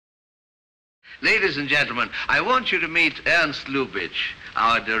Ladies and gentlemen, I want you to meet Ernst Lubitsch,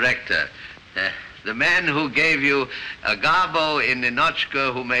 our director. The man who gave you a Garbo in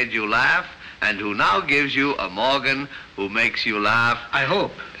Ninochka who made you laugh, and who now gives you a Morgan who makes you laugh. I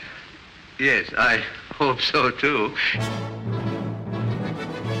hope. Yes, I hope so too.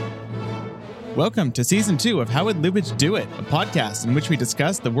 Welcome to Season 2 of How Would Lubitsch Do It, a podcast in which we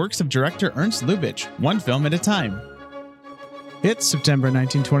discuss the works of director Ernst Lubitsch, one film at a time. It's September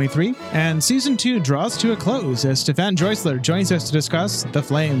 1923, and Season 2 draws to a close as Stefan Drössler joins us to discuss The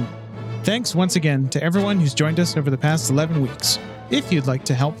Flame. Thanks once again to everyone who's joined us over the past 11 weeks. If you'd like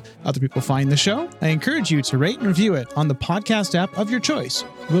to help other people find the show, I encourage you to rate and review it on the podcast app of your choice.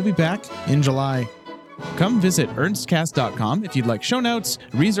 We'll be back in July. Come visit ernstcast.com if you'd like show notes,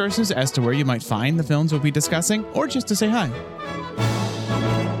 resources as to where you might find the films we'll be discussing, or just to say hi.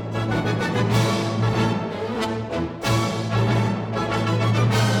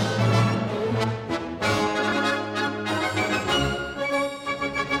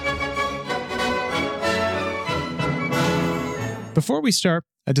 Before we start,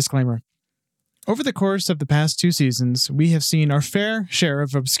 a disclaimer. Over the course of the past 2 seasons, we have seen our fair share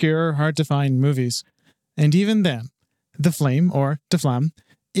of obscure, hard-to-find movies. And even then, The Flame, or De Flamme,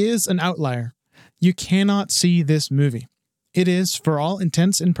 is an outlier. You cannot see this movie. It is, for all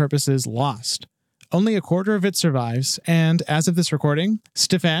intents and purposes, lost. Only a quarter of it survives, and as of this recording,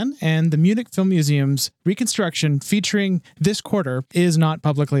 Stefan and the Munich Film Museum's reconstruction featuring this quarter is not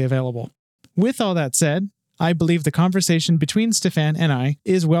publicly available. With all that said, I believe the conversation between Stefan and I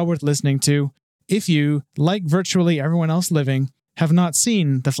is well worth listening to if you, like virtually everyone else living, have not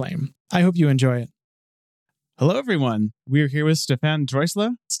seen The Flame. I hope you enjoy it. Hello, everyone. We're here with Stefan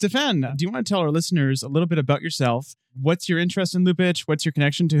Drössler. Stefan, do you want to tell our listeners a little bit about yourself? What's your interest in Lubitsch? What's your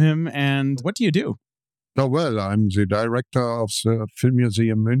connection to him? And what do you do? Oh, well, I'm the director of the Film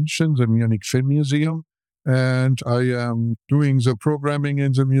Museum München, the Munich Film Museum. And I am doing the programming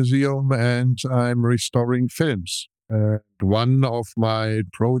in the museum, and I'm restoring films. And one of my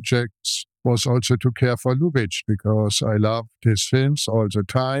projects was also to care for Lubitsch, because I loved his films all the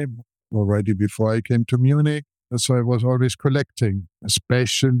time, already before I came to Munich. So I was always collecting.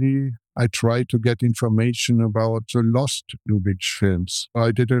 Especially, I tried to get information about the lost Lubitsch films.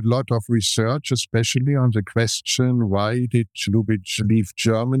 I did a lot of research, especially on the question, why did Lubitsch leave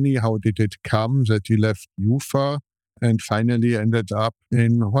Germany? How did it come that he left UFA and finally ended up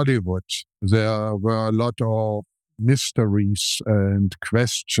in Hollywood? There were a lot of mysteries and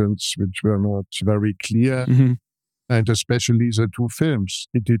questions which were not very clear. Mm-hmm. And especially the 2 films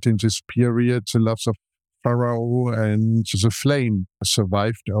he did in this period, The Loves of PHARAOH and The Flame,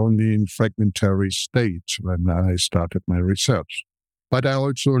 survived only in fragmentary state when I started my research. But I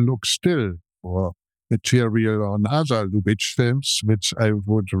also look still for material on other Lubitsch films, which I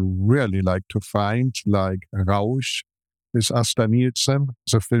would really like to find, like PHARAOH with Asta Nielsen,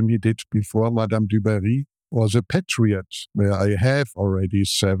 the film he did before Madame du Barry, or The Patriot, where I have already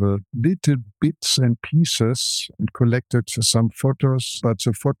several little bits and pieces and collected some photos, but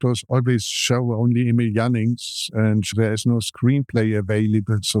the photos always show only Emil Jannings, and there is no screenplay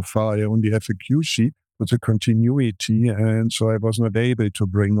available so far. I only have a cue sheet with the continuity, and so I was not able to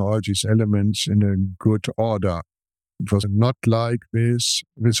bring all these elements in a good order. It was not like this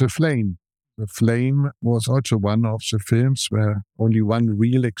with The Flame. The Flame was also one of the films where only one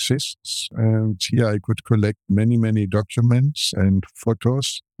reel exists. And here I could collect many, many documents and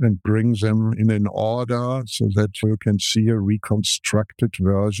photos and bring them in an order so that you can see a reconstructed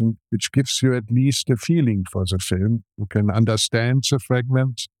version, which gives you at least a feeling for the film. You can understand the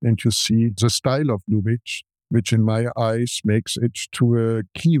fragment and you see the style of Lubitsch, which in my eyes makes it to a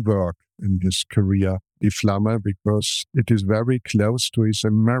key work in his career, Die Flamme, because it is very close to his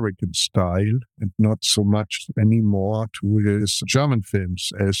American style and not so much anymore to his German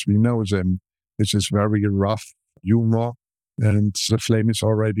films as we know them. This is very rough humor, and The Flame is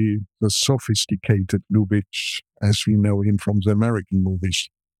already the sophisticated Lubitsch as we know him from the American movies.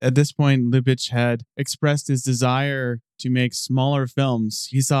 At this point, Lubitsch had expressed his desire to make smaller films.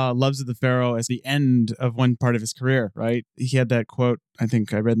 He saw Loves of the Pharaoh as the end of one part of his career, right? He had that quote, I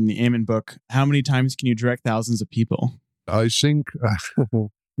think I read in the Amen book, how many times can you direct thousands of people? I think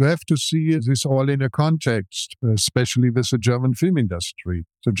you have to see this all in a context, especially with the German film industry.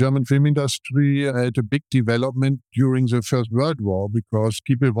 The German film industry had a big development during the First World War because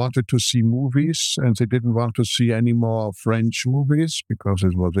people wanted to see movies and they didn't want to see any more French movies because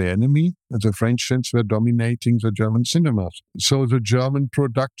it was the enemy. And the French films were dominating the German cinemas. So the German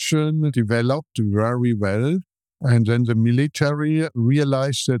production developed very well. And then the military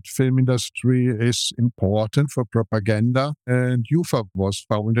realized that film industry is important for propaganda. And UFA was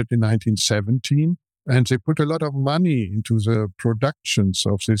founded in 1917. And they put a lot of money into the productions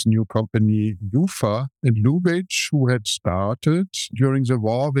of this new company, UFA. And Lubitsch, who had started during the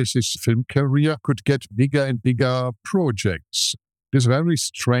war with his film career, could get bigger and bigger projects. It's very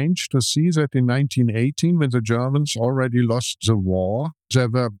strange to see that in 1918, when the Germans already lost the war, there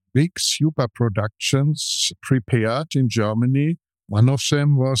were big super productions prepared in Germany. One of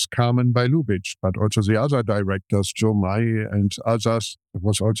them was Carmen by Lubitsch, but also the other directors, Joe May and others. It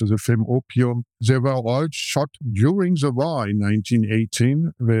was also the film Opium. They were all shot during the war in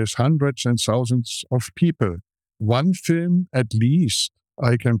 1918 with hundreds and thousands of people. One film, at least,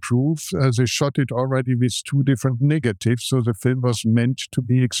 I can prove, they shot it already with 2 different negatives, so the film was meant to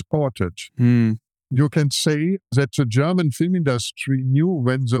be exported. You can say that the German film industry knew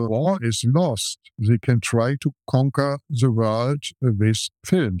when the war is lost, they can try to conquer the world with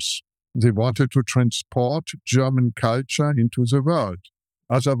films. They wanted to transport German culture into the world.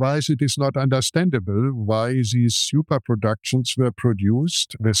 Otherwise, it is not understandable why these super productions were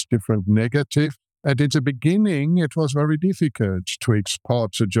produced with different negatives. And in the beginning, it was very difficult to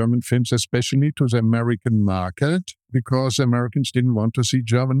export the German films, especially to the American market, because the Americans didn't want to see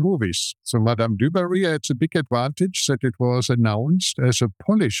German movies. So Madame du Barry had the big advantage that it was announced as a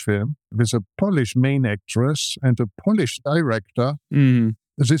Polish film with a Polish main actress and a Polish director.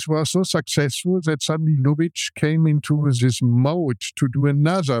 This was so successful that suddenly Lubitsch came into this mode to do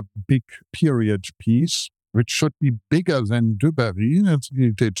another big period piece, which should be bigger than Du Barry. And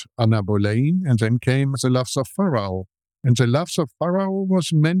he did Anna Boleyn, and then came The Loves of PHARAOH. And The Loves of PHARAOH was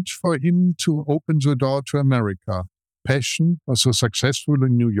meant for him to open the door to America. Passion was so successful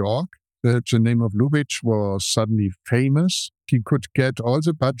in New York that the name of Lubitsch was suddenly famous. He could get all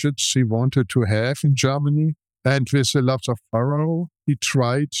the budgets he wanted to have in Germany. And with The Loves of PHARAOH, he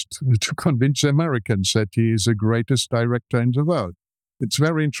tried to convince the Americans that he is the greatest director in the world. It's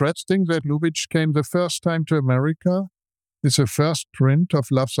very interesting that Lubitsch came the first time to America. It's the first print of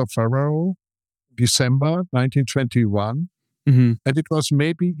Loves of PHARAOH, December 1921. And it was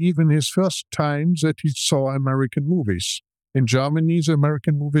maybe even his first time that he saw American movies. In Germany, the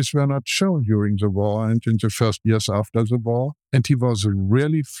American movies were not shown during the war and in the first years after the war. And he was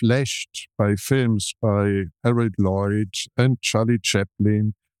really flashed by films by Harold Lloyd and Charlie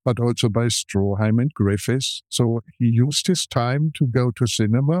Chaplin, but also by Stroheim and Griffiths. So he used his time to go to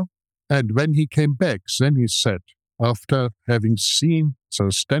cinema. And when he came back, then he said, after having seen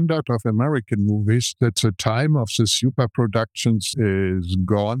the standard of American movies, that the time of the super productions is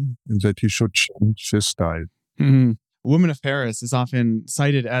gone and that he should change his style. Woman of Paris is often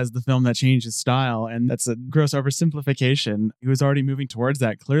cited as the film that changed his style, and that's a gross oversimplification. He was already moving towards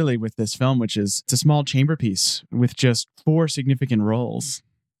that clearly with this film, which is it's a small chamber piece with just 4 significant roles.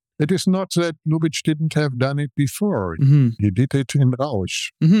 It is not that Lubitsch didn't have done it before. He did it in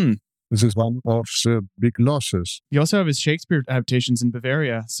Rausch. This is one of the big losses. You also have his Shakespeare adaptations in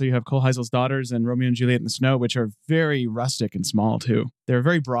Bavaria. So you have Kohlheisel's Daughters and Romeo and Juliet in the Snow, which are very rustic and small too. They're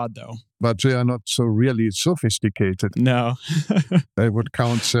very broad though. But they are not so really sophisticated. No. I would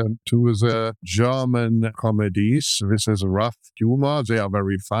count them to the German comedies. This is rough humor. They are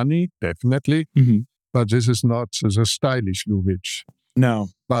very funny, definitely. But this is not the stylish Lubitsch. No.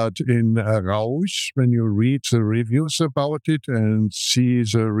 But in Rausch, when you read the reviews about it and see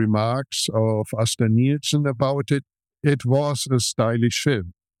the remarks of Asta Nielsen about it, it was a stylish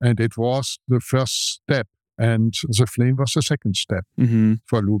film. And it was the first step. And The Flame was the second step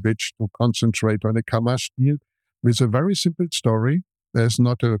for Lubitsch to concentrate on a Kammerstil with a very simple story. There's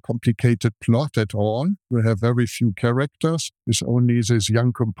not a complicated plot at all. We have very few characters. There's only this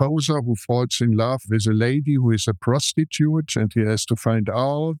young composer who falls in love with a lady who is a prostitute, and he has to find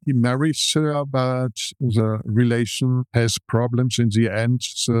out. He marries her, but the relation has problems in the end.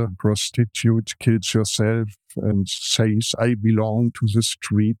 The prostitute kills herself and says, "I belong to the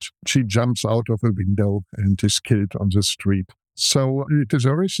street." She jumps out of a window and is killed on the street. So it is a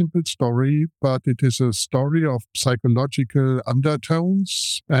very simple story, but it is a story of psychological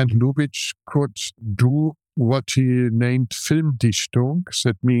undertones. And Lubitsch could do what he named Filmdichtung.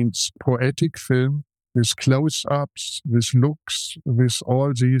 That means poetic film with close-ups, with looks, with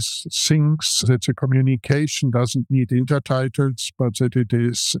all these things that the communication doesn't need intertitles, but that it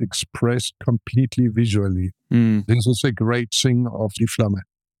is expressed completely visually. This is a great thing of Die Flamme.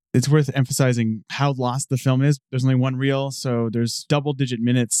 It's worth emphasizing how lost the film is. There's only one reel, so there's double-digit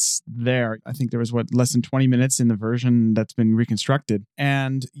minutes there. I think there was, less than 20 minutes in the version that's been reconstructed.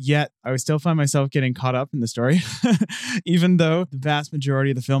 And yet, I would still find myself getting caught up in the story, even though the vast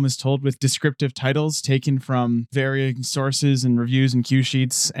majority of the film is told with descriptive titles taken from varying sources and reviews and cue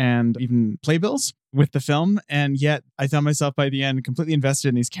sheets and even playbills with the film. And yet I found myself by the end completely invested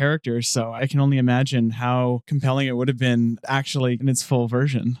in these characters. So I can only imagine how compelling it would have been actually in its full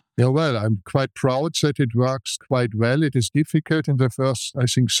version. Yeah, well, I'm quite proud that it works quite well. It is difficult. In the first, I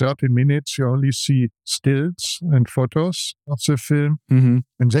think, 30 minutes, you only see stills and photos of the film. Mm-hmm.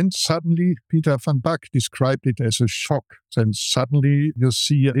 And then suddenly, Peter van Bach described it as a shock. Then suddenly you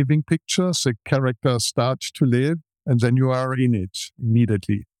see living pictures, the characters start to live, and then you are in it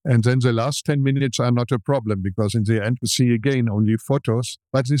immediately. And then the last 10 minutes are not a problem because in the end we see again only photos.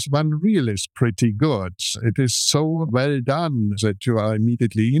 But this one reel is pretty good. It is so well done that you are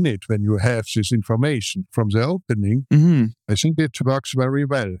immediately in it when you have this information from the opening. Mm-hmm. I think it works very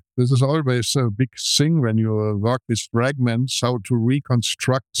well. This is always a big thing when you work with fragments, how to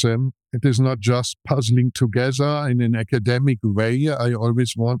reconstruct them. It is not just puzzling together in an academic way. I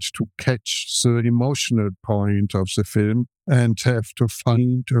always want to catch the emotional point of the film and have to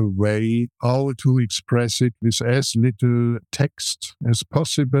find a way how to express it with as little text as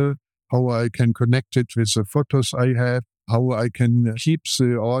possible, how I can connect it with the photos I have, how I can keep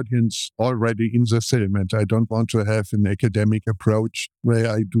the audience already in the film. And I don't want to have an academic approach where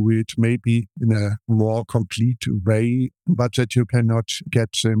I do it maybe in a more complete way, but that you cannot get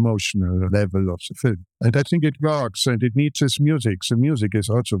the emotional level of the film. And I think it works, and it needs this music. The music is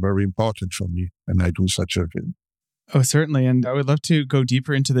also very important for me when I do such a film. Oh, certainly. And I would love to go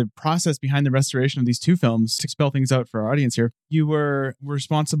deeper into the process behind the restoration of these two films to spell things out for our audience here. You were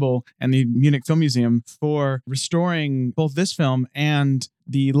responsible and the Munich Film Museum for restoring both this film and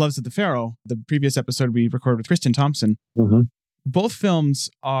The Loves of the Pharaoh, the previous episode we recorded with Kristen Thompson. Mm-hmm. Both films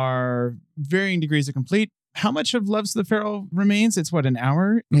are varying degrees of complete. How much of Loves of the Pharaoh remains? It's an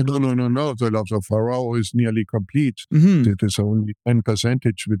hour? No. The Loves of PHARAOH is nearly complete. Mm-hmm. It is only 10%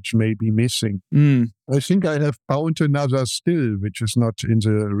 which may be missing. Mm. I think I have found another still, which is not in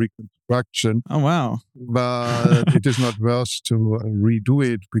the reconstruction. Oh, wow. But it is not worth to redo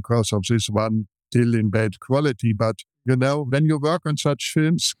it because of this one still in bad quality. But, when you work on such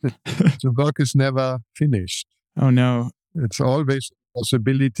films, the work is never finished. Oh, no. It's always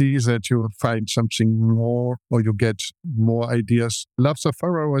possibility that you find something more or you get more ideas. Loves of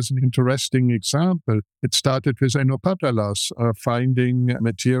PHARAOH was an interesting example. It started with Enno Patalas finding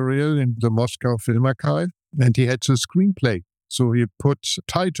material in the Moscow Film Archive, and he had the screenplay. So he put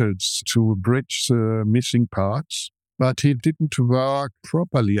titles to bridge the missing parts, but he didn't work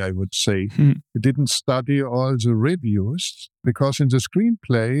properly, I would say. He didn't study all the reviews, because in the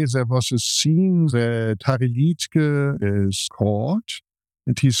screenplay there was a scene that Harry Liedtke is caught,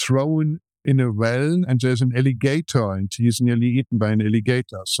 and he's thrown in a well, and there's an alligator, and he's nearly eaten by an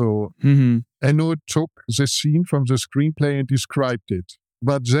alligator. So Enno took the scene from the screenplay and described it.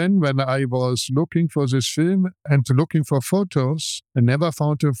 But then when I was looking for this film and looking for photos, I never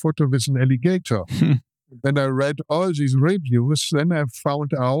found a photo with an alligator. When I read all these reviews, then I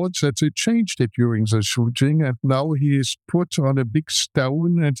found out that they changed it during the shooting, and now he is put on a big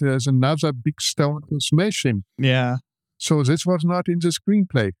stone, and there's another big stone to smash him. Yeah. So this was not in the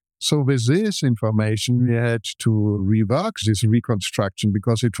screenplay. So with this information, we had to rework this reconstruction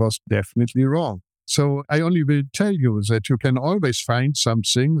because it was definitely wrong. So I only will tell you that you can always find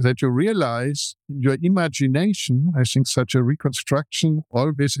something that you realize in your imagination. I think such a reconstruction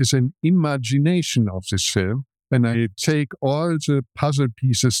always is an imagination of this film. When I take all the puzzle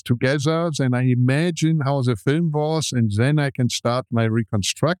pieces together, then I imagine how the film was, and then I can start my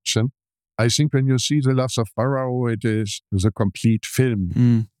reconstruction. I think when you see The Loves of PHARAOH, it is the complete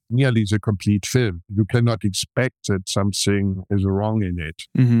film, nearly the complete film. You cannot expect that something is wrong in it.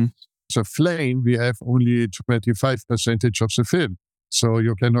 Mm-hmm. The Flame, we have only 25% of the film. So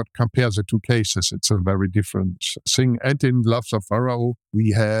you cannot compare the two cases. It's a very different thing. And in Loves of PHARAOH,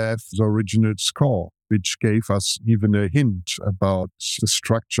 we have the original score, which gave us even a hint about the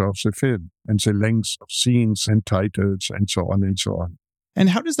structure of the film and the length of scenes and titles and so on and so on. And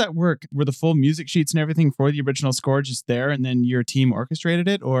how does that work? Were the full music sheets and everything for the original score just there, and then your team orchestrated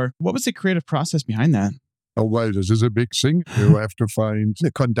it? Or what was the creative process behind that? Oh, well, this is a big thing. You have to find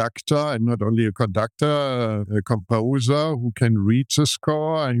a conductor, and not only a conductor, a composer who can read the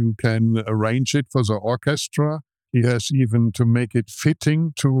score and who can arrange it for the orchestra. He has even to make it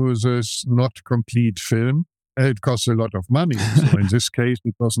fitting to this not complete film. It costs a lot of money. So in this case,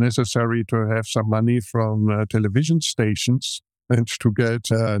 it was necessary to have some money from television stations. And to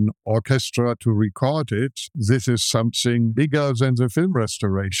get an orchestra to record it, this is something bigger than the film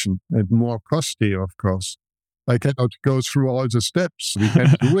restoration and more costly, of course. I cannot go through all the steps. We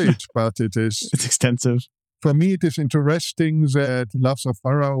can do it, but it's extensive. For me, it is interesting that Loves of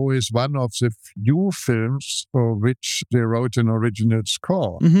PHARAOH is one of the few films for which they wrote an original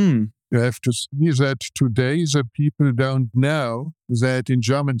score. Mm-hmm. You have to see that today the people don't know that in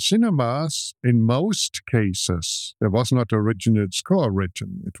German cinemas, in most cases, there was not original score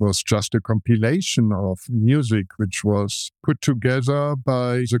written. It was just a compilation of music which was put together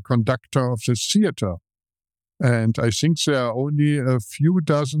by the conductor of the theater. And I think there are only a few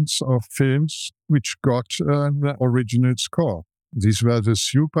dozens of films which got an original score. These were the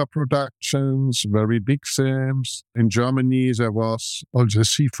super productions, very big films. In Germany, there was also The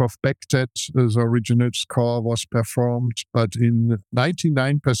Thief of Baghdad, the original score was performed. But in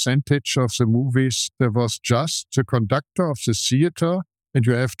 99% of the movies, there was just the conductor of the theater. And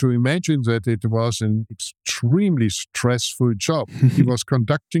you have to imagine that it was an extremely stressful job. He was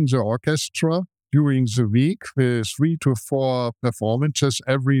conducting the orchestra during the week with 3 to 4 performances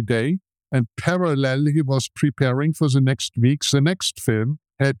every day. And parallel, he was preparing for the next week, the next film,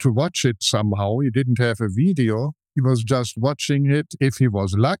 had to watch it somehow. He didn't have a video. He was just watching it, if he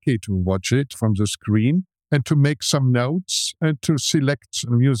was lucky to watch it from the screen, and to make some notes and to select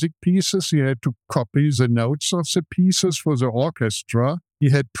music pieces. He had to copy the notes of the pieces for the orchestra.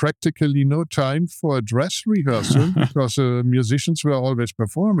 He had practically no time for a dress rehearsal because the musicians were always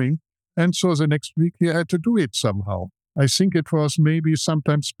performing. And so the next week he had to do it somehow. I think it was maybe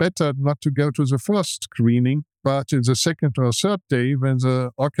sometimes better not to go to the first screening, but in the second or third day, when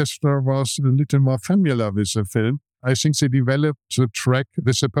the orchestra was a little more familiar with the film, I think they developed the track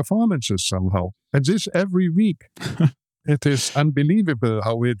with the performances somehow. And this every week. It is unbelievable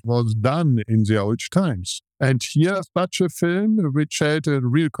how it was done in the old times. And here's such a film which had a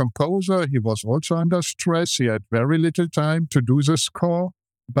real composer. He was also under stress. He had very little time to do the score.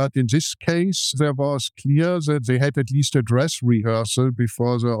 But in this case, there was clear that they had at least a dress rehearsal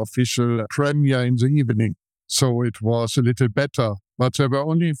before the official premiere in the evening. So it was a little better. But there were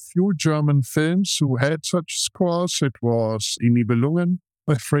only a few German films who had such scores. It was Die Nibelungen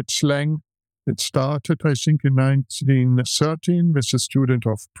by Fritz Lang. It started, I think, in 1913 with a student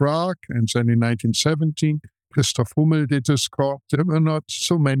of Prague, and then in 1917, Christoph Hummel did the score. There were not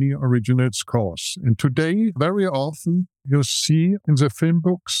so many original scores. And today, very often, you see in the film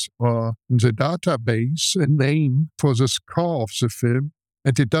books or in the database a name for the score of the film.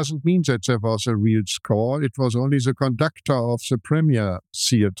 And it doesn't mean that there was a real score. It was only the conductor of the premiere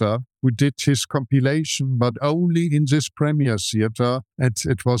theater who did his compilation, but only in this premiere theater. And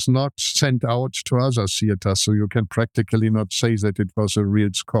it was not sent out to other theaters. So you can practically not say that it was a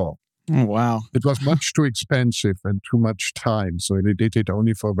real score. Oh, wow. It was much too expensive and too much time. So they did it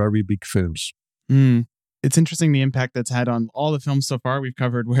only for very big films. It's interesting the impact that's had on all the films so far we've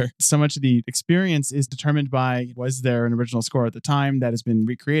covered, where so much of the experience is determined by, was there an original score at the time that has been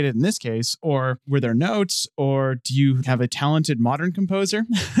recreated in this case, or were there notes, or do you have a talented modern composer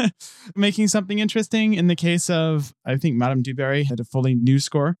making something interesting? In the case of, I think Madame du Barry had a fully new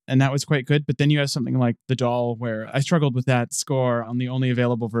score, and that was quite good. But then you have something like The Doll, where I struggled with that score on the only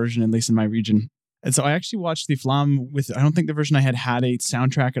available version, at least in my region. And so I actually watched The Flamme with, I don't think the version I had a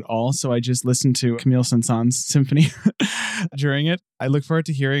soundtrack at all. So I just listened to Camille Saint-Saëns' symphony during it. I look forward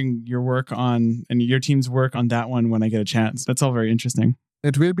to hearing your work on, and your team's work on that one when I get a chance. That's all very interesting.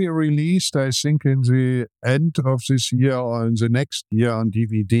 It will be released, I think, in the end of this year or in the next year on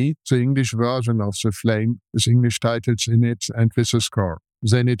DVD, the English version of The Flame, with English titles in it and with a score.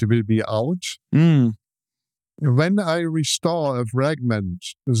 Then it will be out. When I restore a fragment,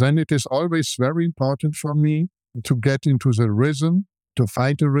 then it is always very important for me to get into the rhythm, to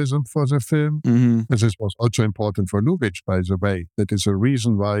find a rhythm for the film. And this was also important for Lubitsch, by the way. That is the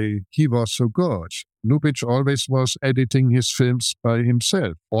reason why he was so good. Lubitsch always was editing his films by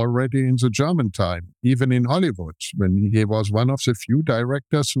himself, already in the German time, even in Hollywood, when he was one of the few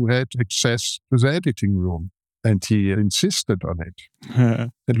directors who had access to the editing room. And he insisted on it.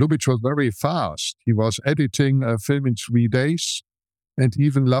 And Lubitsch was very fast. He was editing a film in 3 days. And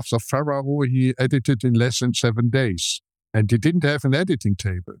even Loves of PHARAOH, he edited in less than 7 days. And he didn't have an editing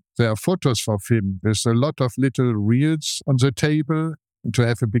table. There are photos of him. There's a lot of little reels on the table. And to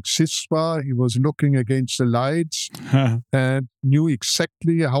have a big cispa, he was looking against the lights and knew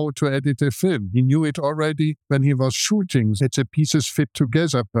exactly how to edit a film. He knew it already when he was shooting, that the pieces fit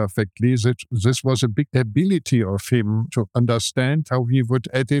together perfectly. That this was a big ability of him to understand how he would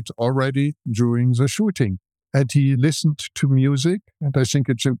edit already during the shooting. And he listened to music. And I think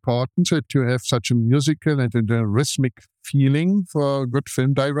it's important that you have such a musical and a rhythmic feeling for good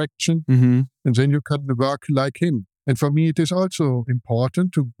film direction. Mm-hmm. And then you can work like him. And for me, it is also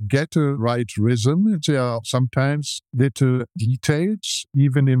important to get a right rhythm. There are sometimes little details,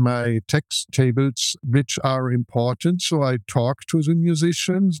 even in my text tables, which are important. So I talk to the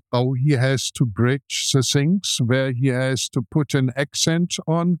musicians, how he has to bridge the things, where he has to put an accent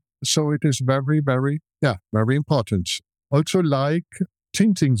on. So it is very, very important. Also like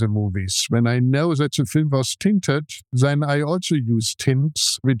tinting the movies. When I know that the film was tinted, then I also use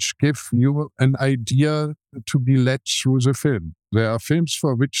tints which give you an idea to be led through the film. There are films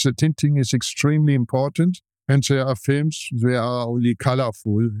for which the tinting is extremely important, and there are films that are only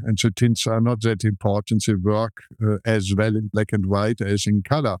colorful, and the tints are not that important. They work as well in black and white as in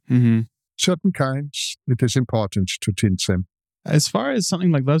color. Mm-hmm. Certain kinds, it is important to tint them. As far as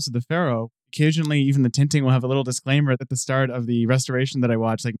something like Loves of the Pharaoh, occasionally even the tinting will have a little disclaimer at the start of the restoration that I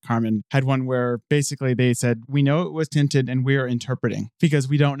watched. Like Carmen had one where basically they said, we know it was tinted and we're interpreting because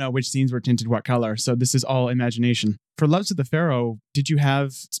we don't know which scenes were tinted what color. So this is all imagination. For Loves of the Pharaoh, did you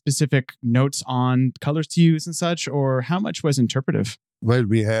have specific notes on colors to use and such, or how much was interpretive? Well,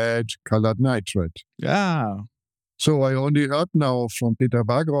 we had colored nitrate. Yeah. So I only heard now from Peter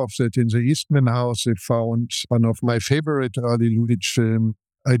Bagroff that in the Eastman House they found one of my favorite early Lubitsch films,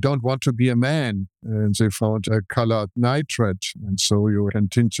 I Don't Want to Be a Man. And they found a colored nitrate. And so you can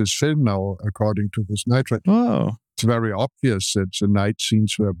tint this film now according to this nitrate. Oh. It's very obvious that the night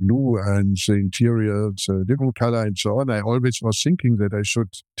scenes were blue and the interiors a different color and so on. I always was thinking that I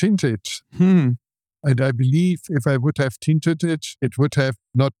should tint it. And I believe if I would have tinted it, it would have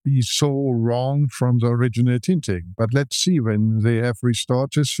not been so wrong from the original tinting. But let's see, when they have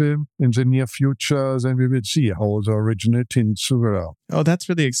restored this film in the near future, then we will see how the original tints were. Oh, that's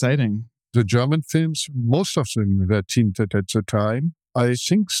really exciting. The German films, most of them were tinted at the time. I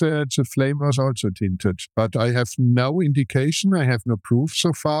think that the flame was also tinted, but I have no indication. I have no proof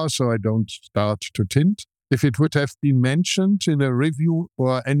so far, so I don't start to tint. If it would have been mentioned in a review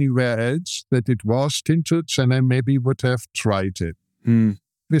or anywhere else that it was tinted, then I maybe would have tried it.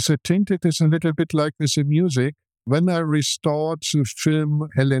 With the tint, it is a little bit like with the music. When I restored the film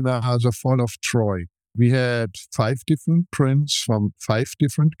Helena, The Fall of Troy, we had 5 different prints from 5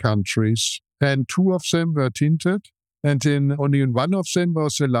 different countries, and 2 of them were tinted. And only in one of them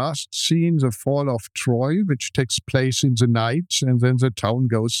was the last scene, the Fall of Troy, which takes place in the night, and then the town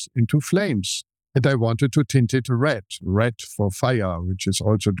goes into flames. And I wanted to tint it red for fire, which is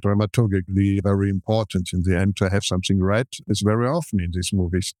also dramaturgically very important in the end. To have something red is very often in these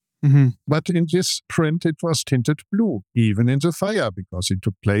movies. Mm-hmm. But in this print, it was tinted blue, even in the fire, because it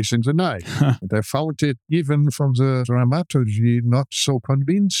took place in the night. And I found it, even from the dramaturgy, not so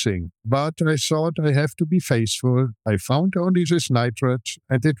convincing. But I thought I have to be faithful. I found only this nitrate,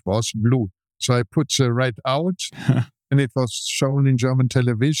 and it was blue. So I put the red out, and it was shown in German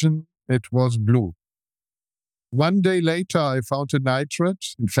television. It was blue. One day later, I found a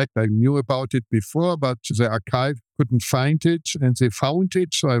nitrate. In fact, I knew about it before, but the archive couldn't find it, and they found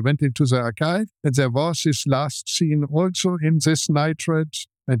it. So I went into the archive, and there was this last scene also in this nitrate.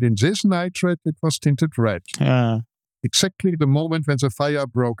 And in this nitrate, it was tinted red. Exactly the moment when the fire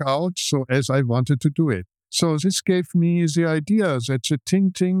broke out, so as I wanted to do it. So this gave me the idea that the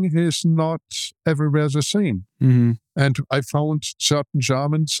tinting is not everywhere the same. Mm-hmm. And I found certain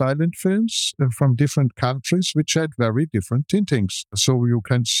German silent films from different countries which had very different tintings. So you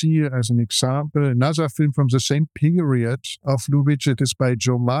can see, as an example, another film from the same period of Lubitsch. It is by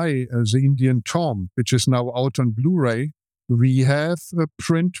Joe Mai, The Indian Tom, which is now out on Blu-ray. We have a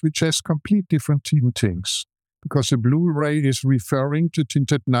print which has complete different tintings, because the Blu-ray is referring to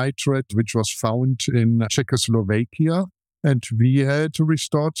tinted nitrate, which was found in Czechoslovakia. And we had to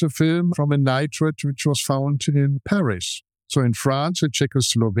restore the film from a nitrate which was found in Paris. So in France and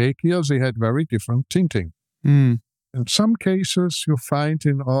Czechoslovakia, they had very different tinting. In some cases, you find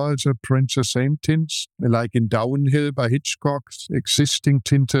in all the prints the same tints, like in Downhill by Hitchcock's existing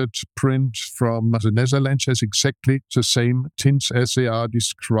tinted print from the Netherlands has exactly the same tints as they are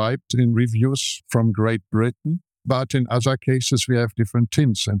described in reviews from Great Britain. But in other cases, we have different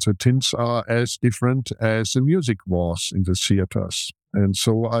tints, and the tints are as different as the music was in the theaters. And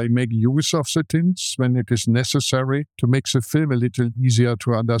so I make use of the tints when it is necessary to make the film a little easier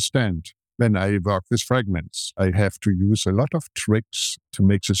to understand. when I work with fragments. I have to use a lot of tricks to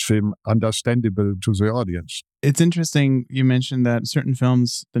make this film understandable to the audience. It's interesting you mentioned that certain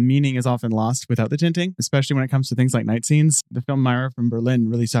films, the meaning is often lost without the tinting, especially when it comes to things like night scenes. The film Myra from Berlin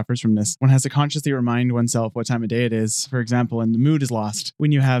really suffers from this. One has to consciously remind oneself what time of day it is, for example, and the mood is lost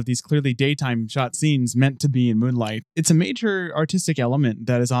when you have these clearly daytime shot scenes meant to be in moonlight. It's a major artistic element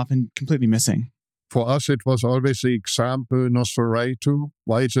that is often completely missing. For us, it was always the example, Nosferatu,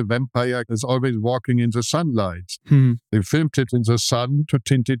 why the vampire is always walking in the sunlight. They filmed it in the sun to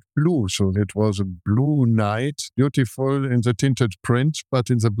tint it blue. So it was a blue night, beautiful in the tinted print, but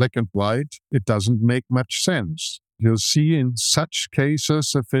in the black and white, it doesn't make much sense. You see, in such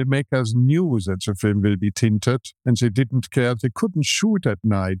cases, the filmmakers knew that the film will be tinted, and they didn't care. They couldn't shoot at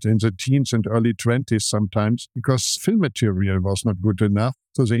night in the teens and early 20s sometimes because film material was not good enough.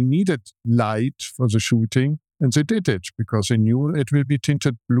 So they needed light for the shooting, and they did it because they knew it will be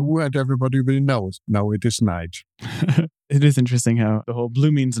tinted blue and everybody will know. Now it is night. It is interesting how the whole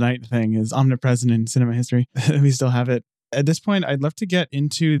blue means night thing is omnipresent in cinema history. We still have it. At this point, I'd love to get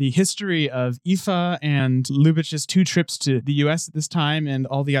into the history of EFA and Lubitsch's 2 trips to the US at this time and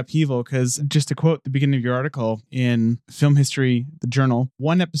all the upheaval, because just to quote the beginning of your article in Film History, the journal,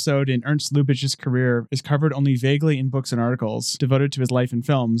 one episode in Ernst Lubitsch's career is covered only vaguely in books and articles devoted to his life in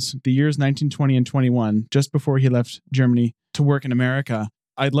films, the years 1920 and 21, just before he left Germany to work in America.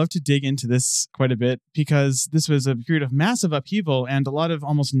 I'd love to dig into this quite a bit because this was a period of massive upheaval and a lot of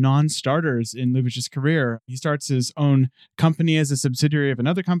almost non-starters in Lubitsch's career. He starts his own company as a subsidiary of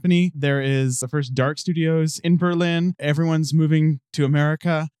another company. There is the first dark studios in Berlin. Everyone's moving to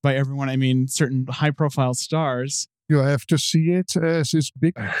America. By everyone, I mean certain high-profile stars. You have to see it as this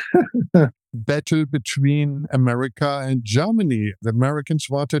big battle between America and Germany. The Americans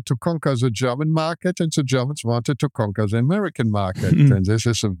wanted to conquer the German market and the Germans wanted to conquer the American market. And this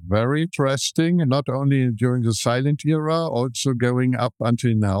is very interesting, not only during the silent era, also going up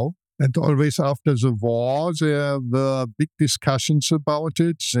until now. And always after the war, there were big discussions about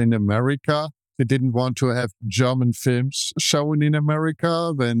it in America. They didn't want to have German films shown in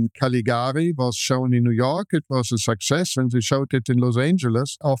America. When Caligari was shown in New York, it was a success. When they showed it in Los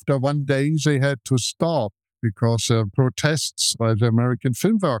Angeles, after one day, they had to stop because of protests by the American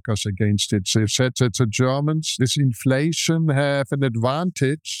film workers against it. They said that the Germans, this inflation, have an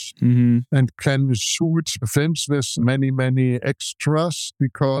advantage and can shoot films with many, many extras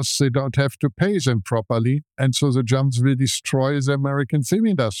because they don't have to pay them properly. And so the Germans will destroy the American film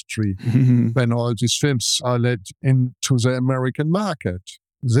industry when all these films are let into the American market.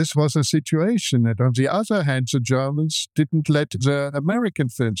 This was a situation. And on the other hand, the Germans didn't let the American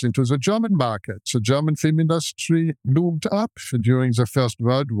films into the German market. The German film industry loomed up during the First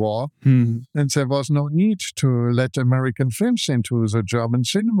World War, and there was no need to let American films into the German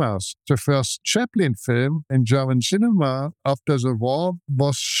cinemas. The first Chaplin film in German cinema after the war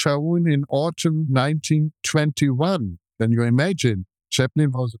was shown in autumn 1921. Can you imagine?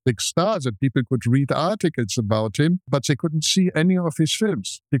 Chaplin was a big star that people could read articles about him, but they couldn't see any of his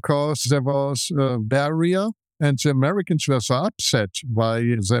films because there was a barrier and the Americans were so upset why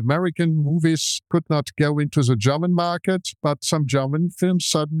the American movies could not go into the German market, but some German films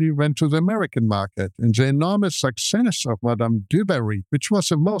suddenly went to the American market. And the enormous success of Madame du Barry, which was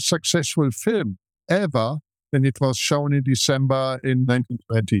the most successful film ever, when it was shown in December in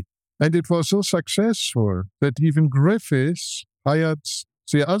 1920. And it was so successful that even Griffiths hired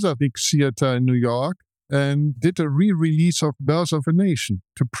the other big theater in New York and did a re-release of Birth of a Nation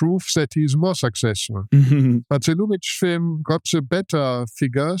to prove that he's more successful. But the Lubitsch film got the better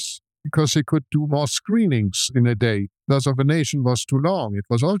figures because they could do more screenings in a day. Birth of a Nation was too long. It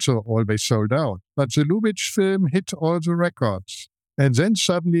was also always sold out. But the Lubitsch film hit all the records. And then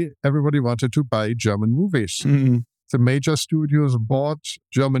suddenly everybody wanted to buy German movies. The major studios bought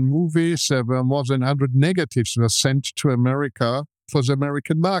German movies. There were more than 100 negatives were sent to America for the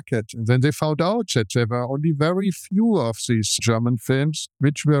American market. And then they found out that there were only very few of these German films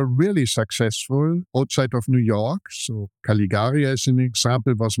which were really successful outside of New York. So Caligari, as an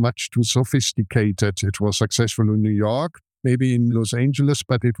example, was much too sophisticated. It was successful in New York, maybe in Los Angeles,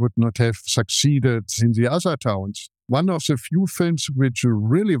 but it would not have succeeded in the other towns. One of the few films which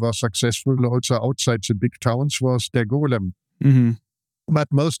really was successful also outside the big towns was Der Golem. But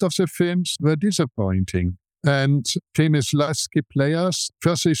most of the films were disappointing. And famous Lasky players,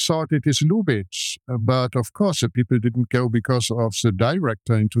 first they thought it is Lubitsch. But of course, the people didn't go because of the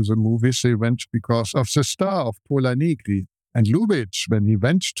director into the movies. They went because of the star of Pola Negri. And Lubitsch, when he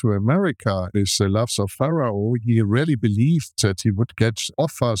went to America with The Loves of PHARAOH, he really believed that he would get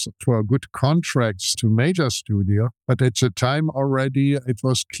offers for good contracts to major studio. But at the time already, it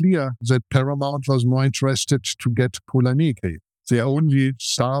was clear that Paramount was more interested to get Pola Negri, the only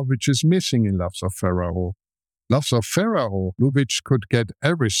star which is missing in Loves of PHARAOH. Loves of PHARAOH, Lubitsch could get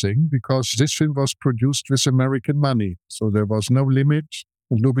everything because this film was produced with American money. So there was no limit.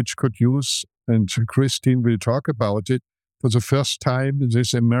 And Lubitsch could use, and Christine will talk about it, for the first time,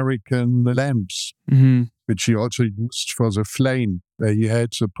 these American lamps, which he also used for the flame, where he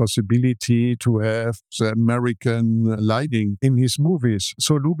had the possibility to have the American lighting in his movies.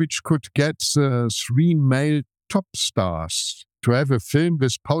 So Lubitsch could get the 3 male top stars. To have a film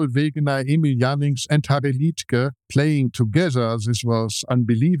with Paul Wegener, Emil Jannings and Harry Liedtke playing together, this was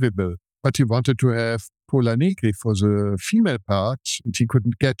unbelievable. But he wanted to have Pola Negri for the female part, and he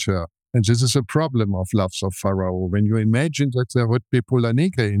couldn't get her. And this is a problem of Loves of PHARAOH. When you imagine that there would be Pola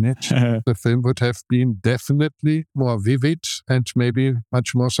Negri in it, the film would have been definitely more vivid and maybe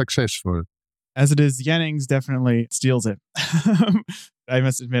much more successful. As it is, Jennings definitely steals it. I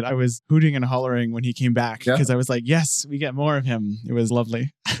must admit, I was hooting and hollering when he came back because I was like, yes, we get more of him. It was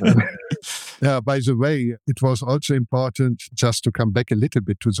lovely. By the way, it was also important just to come back a little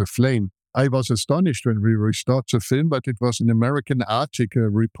bit to the flame. I was astonished when we restored the film, but it was an American article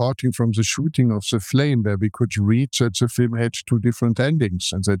reporting from the shooting of The Flame where we could read that the film had 2 different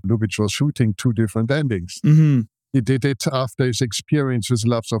endings and that Lubitsch was shooting 2 different endings. He did it after his experience with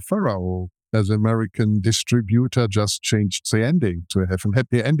Loves of PHARAOH. As American distributor just changed the ending to have a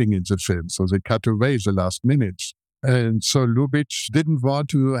happy ending in the film. So they cut away the last minutes. And so Lubitsch didn't want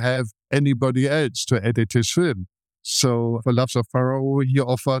to have anybody else to edit his film. So for Loves of PHARAOH, he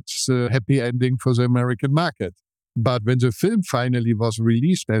offered the happy ending for the American market. But when the film finally was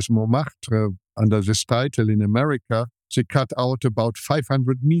released as Montmartre under this title in America, they cut out about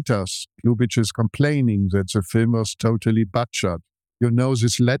 500 meters. Lubitsch is complaining that the film was totally butchered. You know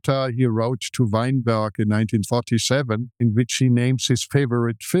this letter he wrote to Weinberg in 1947, in which he names his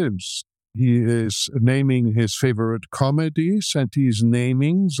favorite films. He is naming his favorite comedies, and he is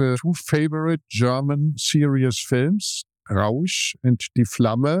naming the 2 favorite German serious films, Rausch and Die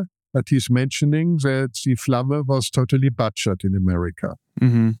Flamme, but he's mentioning that Die Flamme was totally butchered in America.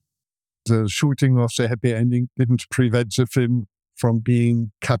 The shooting of the happy ending didn't prevent the film from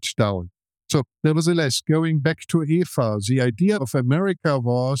being cut down. So, nevertheless, going back to EFA, the idea of America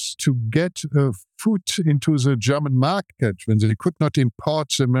was to get a foot into the German market when they could not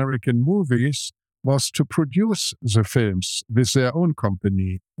import the American movies, was to produce the films with their own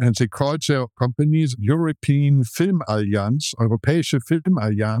company. And they called their company the European Film Allianz, Europäische Film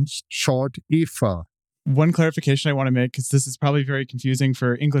Allianz, short EFA. One clarification I want to make, because this is probably very confusing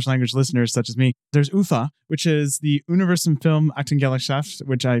for English language listeners such as me. There's UFA, which is the Universum Film Aktiengesellschaft,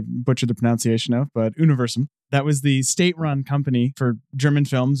 which I butchered the pronunciation of, but Universum. That was the state-run company for German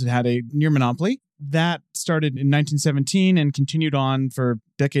films. It had a near monopoly. That started in 1917 and continued on for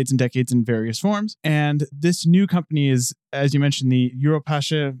decades and decades in various forms. And this new company is, as you mentioned, the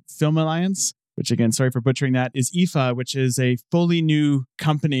Europäische Film Allianz, which again, sorry for butchering that, is EFA, which is a fully new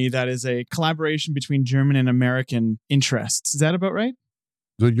company that is a collaboration between German and American interests. Is that about right?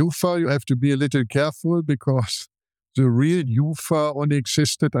 The UFA, you have to be a little careful because the real UFA only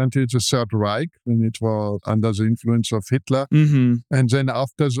existed until the Third Reich, when it was under the influence of Hitler. And then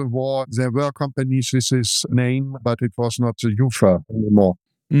after the war, there were companies with this name, but it was not the UFA anymore.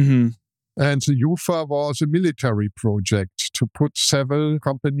 And the UFA was a military project to put several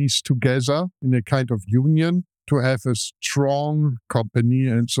companies together in a kind of union to have a strong company.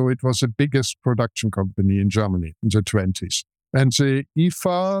 And so it was the biggest production company in Germany in the 20s. And the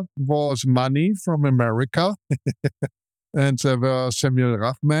EFA was money from America. And there were Samuel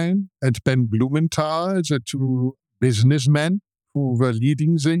Rachman and Ben Blumenthal, the 2 businessmen who were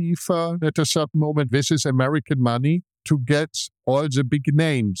leading the EFA at a certain moment with this American money to get all the big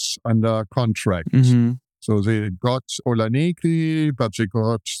names under contract. So they got Pola Negri, but they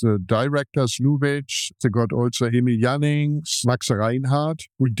got the directors Lubitsch, they got also Emil Jannings, Max Reinhardt,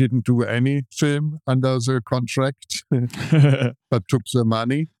 who didn't do any film under the contract, but took the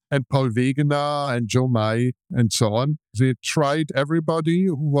money, and Paul Wegener and Joe Mai and so on. They tried everybody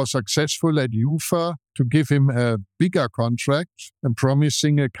who was successful at UFA to give him a bigger contract and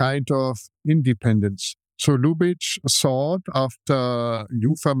promising a kind of independence. So Lubitsch thought after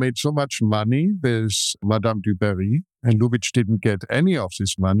UFA made so much money with Madame du Barry And Lubitsch didn't get any of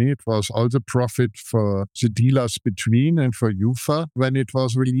this money. It was all the profit for the dealers between and for UFA when it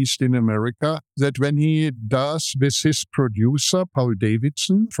was released in America. That when he does with his producer, Paul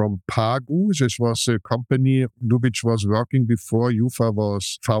Davidson from PHARAOH, this was a company Lubitsch was working before UFA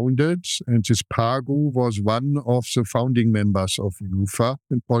was founded. And this PHARAOH was one of the founding members of UFA.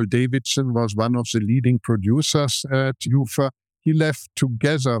 And Paul Davidson was one of the leading producers at UFA. He left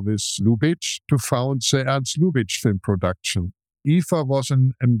together with Lubitsch to found the Ernst Lubitsch Film Production. EFA was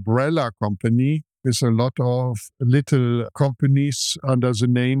an umbrella company with a lot of little companies under the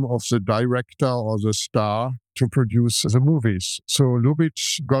name of the director or the star to produce the movies. So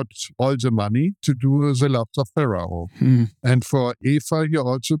Lubitsch got all the money to do The Loves of PHARAOH. And for EFA, he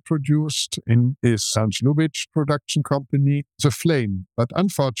also produced in his Ernst Lubitsch production company, The Flame. But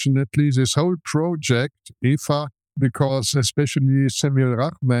unfortunately, this whole project, EFA, because especially Samuel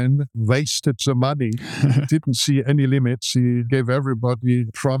Rachman wasted the money, didn't see any limits. He gave everybody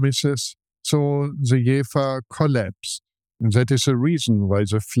promises. So the EFA collapsed. And that is the reason why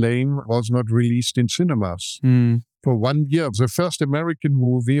The Flame was not released in cinemas. For 1 year, the first American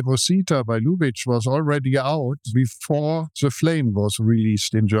movie, Rosita by Lubitsch, was already out before The Flame was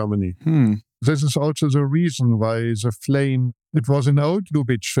released in Germany. This is also the reason why The Flame, it was an old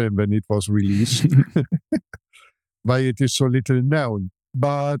Lubitsch film when it was released. Why it is so little known.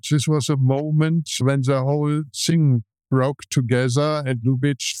 But this was a moment when the whole thing broke together and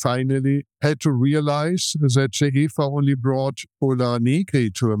Lubitsch finally had to realize that the EFA only brought Pola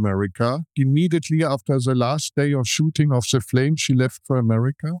Negri to America. Immediately after the last day of shooting of The Flame, she left for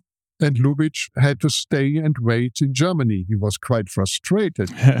America. And Lubitsch had to stay and wait in Germany. He was quite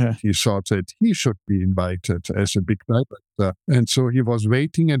frustrated. He thought that he should be invited as a big director. And so he was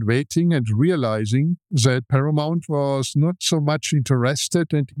waiting and realizing that Paramount was not so much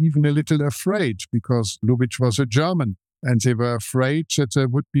interested and even a little afraid because Lubitsch was a German. And they were afraid that there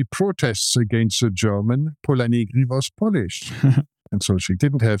would be protests against the German. Pola Negri was Polish. And so she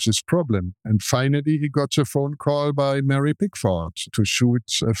didn't have this problem. And finally, he got a phone call by Mary Pickford to shoot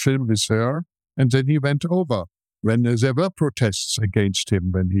a film with her. And then he went over when there were protests against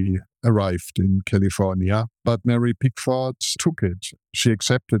him when he arrived in California. But Mary Pickford took it. She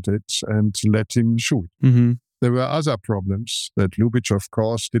accepted it and let him shoot. There were other problems that Lubitsch, of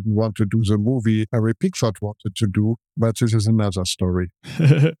course, didn't want to do the movie Mary Pickford wanted to do, but this is another story.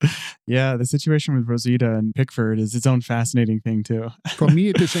 Yeah, the situation with Rosita and Pickford is its own fascinating thing, too. For me,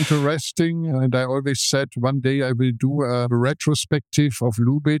 it is interesting, and I always said one day I will do a retrospective of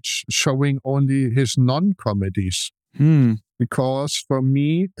Lubitsch showing only his non-comedies. Because for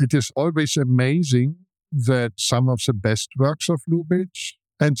me, it is always amazing that some of the best works of Lubitsch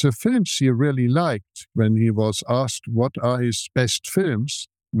and the films he really liked, when he was asked what are his best films,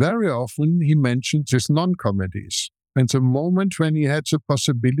 very often he mentioned his non-comedies. And the moment when he had the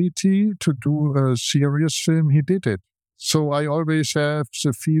possibility to do a serious film, he did it. So I always have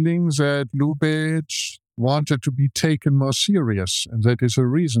the feeling that Lubitsch wanted to be taken more serious. And that is a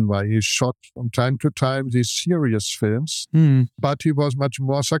reason why he shot from time to time these serious films. But he was much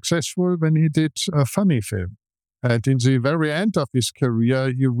more successful when he did a funny film. And in the very end of his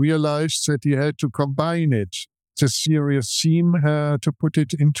career, he realized that he had to combine it, the serious theme, to put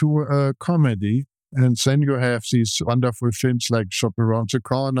it into a comedy. And then you have these wonderful films like Shop Around the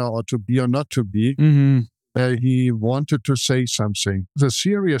Corner or To Be or Not to Be, where he wanted to say something. The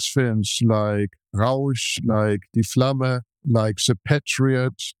serious films like Rausch, like Die Flamme, like The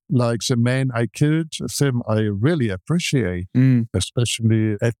Patriot, like The Man I Killed, a film I really appreciate,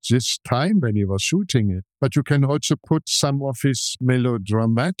 especially at this time when he was shooting it. But you can also put some of his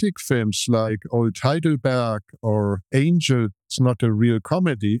melodramatic films like Old Heidelberg or Angel. It's not a real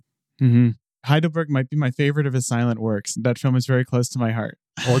comedy. Heidelberg might be my favorite of his silent works. That film is very close to my heart.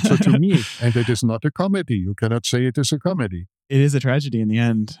 Also to me. And it is not a comedy. You cannot say it is a comedy. It is a tragedy in the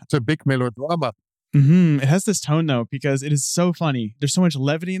end. It's a big melodrama. It has this tone, though, because it is so funny. There's so much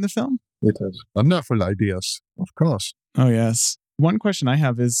levity in the film. It has wonderful ideas, of course. Oh, yes. One question I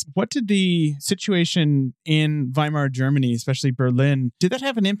have is, what did the situation in Weimar Germany, especially Berlin, did that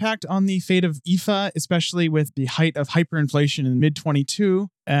have an impact on the fate of EFA, especially with the height of hyperinflation in mid-22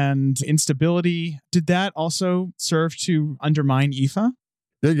 and instability? Did that also serve to undermine EFA?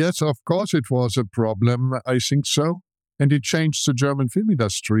 Yes, of course it was a problem. I think so. And it changed the German film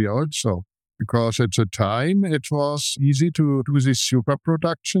industry also. Because at the time, it was easy to do these super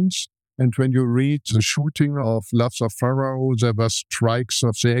productions. And when you read the shooting of Loves of PHARAOH, there were strikes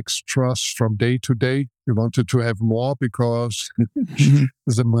of the extras from day to day. You wanted to have more because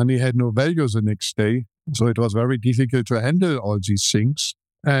the money had no value the next day. So it was very difficult to handle all these things.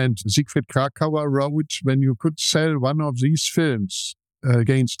 And Siegfried Kracauer wrote, when you could sell one of these films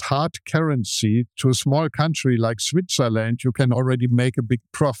against hard currency to a small country like Switzerland, you can already make a big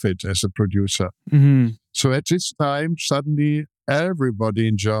profit as a producer. Mm-hmm. So at this time, suddenly everybody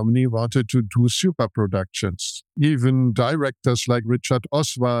in Germany wanted to do super productions. Even directors like Richard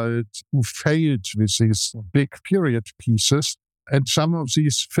Oswald, who failed with these big period pieces. And some of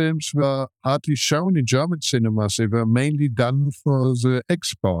these films were hardly shown in German cinemas. They were mainly done for the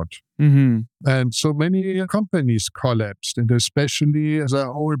export. Mm-hmm. And so many companies collapsed, and especially the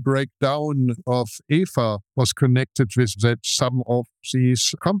whole breakdown of EFA was connected with that some of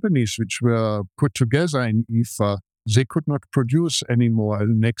these companies which were put together in EFA, they could not produce anymore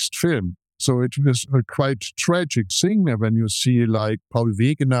the next film. So it was a quite tragic thing when you see like Paul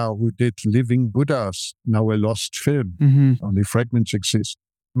Wegener, who did Living Buddhas, now a lost film. Mm-hmm. Only fragments exist.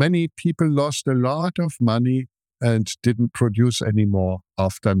 Many people lost a lot of money and didn't produce anymore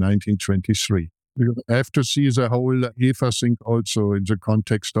after 1923. You have to see the whole EFA thing also in the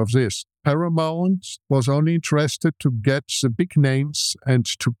context of this. Paramount was only interested to get the big names and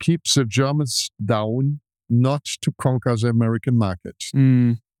to keep the Germans down, not to conquer the American market.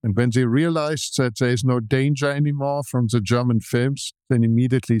 Mm. And when they realized that there is no danger anymore from the German films, then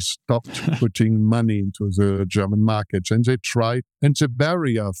immediately stopped putting money into the German market. And they tried, and the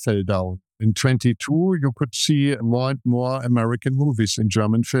barrier fell down. In 1922, you could see more and more American movies in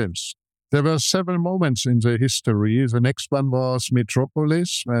German films. There were several moments in the history. The next one was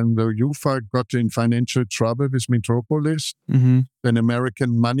Metropolis, when the UFA got in financial trouble with Metropolis. Mm-hmm. Then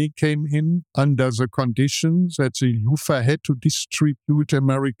American money came in under the conditions that the UFA had to distribute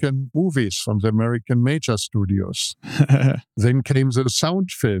American movies from the American major studios. Then came the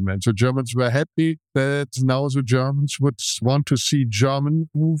sound film, and the Germans were happy that now the Germans would want to see German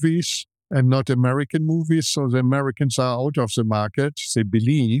movies and not American movies. So the Americans are out of the market, they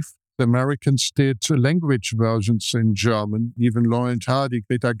believe. The Americans did language versions in German. Even Laurent Hardy,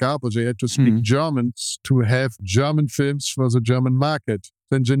 Greta Garbo, they had to speak German to have German films for the German market.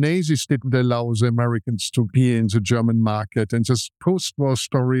 Then the Nazis didn't allow the Americans to be in the German market. And this post-war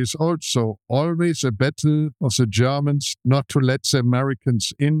story is also always a battle of the Germans not to let the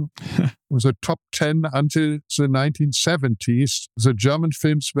Americans in. With the top 10 until the 1970s, the German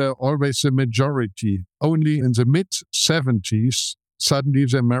films were always the majority. Only in the mid-70s, suddenly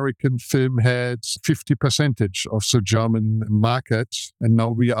the American film had 50% of the German market, and now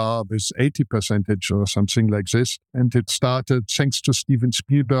we are with 80% or something like this. And it started thanks to Steven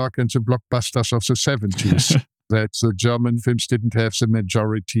Spielberg and the blockbusters of the 70s. That the German films didn't have the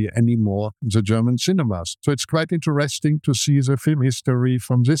majority anymore in the German cinemas. So it's quite interesting to see the film history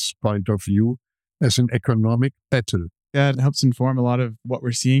from this point of view as an economic battle. Yeah, it helps inform a lot of what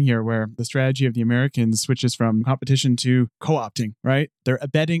we're seeing here, where the strategy of the Americans switches from competition to co-opting, right? They're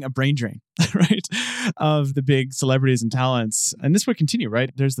abetting a brain drain, right, of the big celebrities and talents. And this would continue,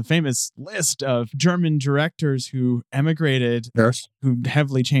 right? There's the famous list of German directors who emigrated, yes, who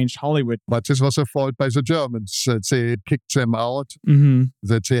heavily changed Hollywood. But this was a fault by the Germans, that they kicked them out,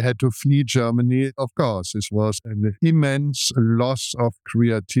 that they had to flee Germany. Of course, this was an immense loss of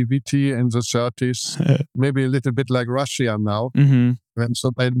creativity in the 30s, maybe a little bit like Russia now, when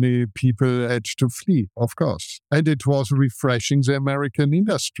so many people had to flee, of course. And it was refreshing the American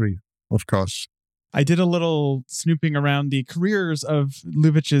industry, of course. I did a little snooping around the careers of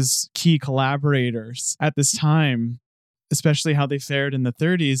Lubitsch's key collaborators at this time, especially how they fared in the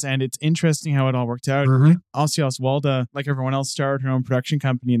 30s. And it's interesting how it all worked out. Ossie Oswalda, like everyone else, started her own production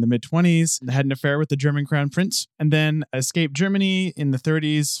company in the mid-20s, had an affair with the German crown prince, and then escaped Germany in the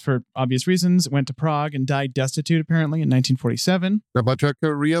 30s for obvious reasons, went to Prague and died destitute, apparently, in 1947. But her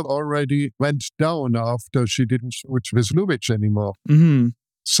career already went down after she didn't shoot with Lubitsch anymore.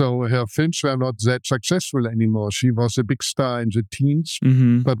 So her films were not that successful anymore. She was a big star in the teens,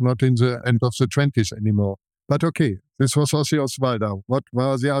 but not in the end of the 20s anymore. But okay, this was Ossie Oswalda. What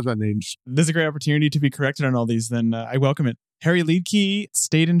were the other names? There's a great opportunity to be corrected on all these, then I welcome it. Harry Liedtke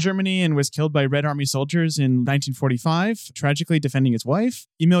stayed in Germany and was killed by Red Army soldiers in 1945, tragically defending his wife.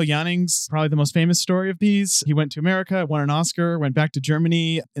 Emil Janning's probably the most famous story of these. He went to America, won an Oscar, went back to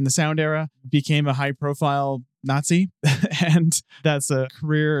Germany in the sound era, became a high-profile Nazi, and that's a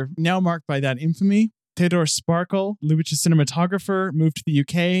career now marked by that infamy. Theodore Sparkle, Lubitsch's cinematographer, moved to the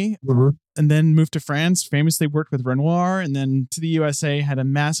UK and then moved to France, famously worked with Renoir, and then to the USA, had a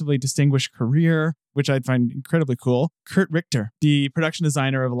massively distinguished career, which I find incredibly cool. Kurt Richter, the production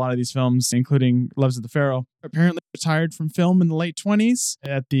designer of a lot of these films, including Loves of the Pharaoh, apparently retired from film in the late 20s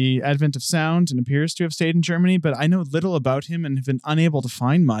at the advent of sound and appears to have stayed in Germany, but I know little about him and have been unable to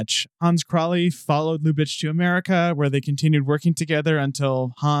find much. Hans Crawley followed Lubitsch to America, where they continued working together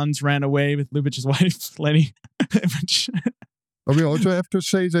until Hans ran away with Lubitsch's wife, Lenny. We also have to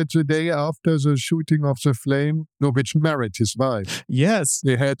say that the day after the shooting of The Flame, Lubitsch married his wife. Yes.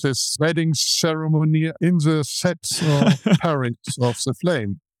 They had this wedding ceremony in the set of Paris of The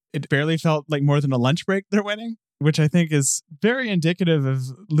Flame. It barely felt like more than a lunch break, their wedding, which I think is very indicative of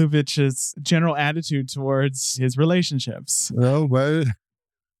Lubitsch's general attitude towards his relationships. Oh, well,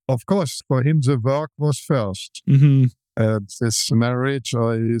 of course, for him, the work was first. Mm-hmm. This marriage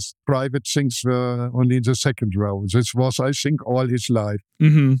or his private things were only in the second row. This was, I think, all his life.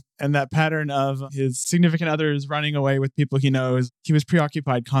 Mm-hmm. And that pattern of his significant others running away with people he knows, he was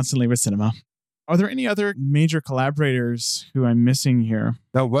preoccupied constantly with cinema. Are there any other major collaborators who I'm missing here?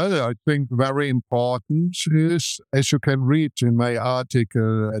 Now, well, I think very important is, as you can read in my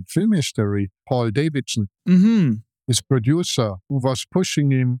article at Film History, Paul Davidson, his producer, who was pushing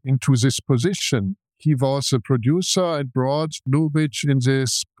him into this position. He was a producer and brought Lubitsch in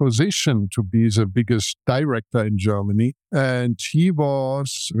this position to be the biggest director in Germany. And he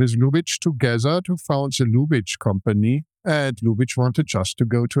was with Lubitsch together to found the Lubitsch company. And Lubitsch wanted just to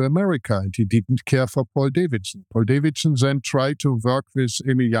go to America, and he didn't care for Paul Davidson. Paul Davidson then tried to work with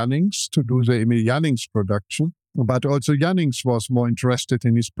Emil Jannings to do the Emil Jannings production. But also Jannings was more interested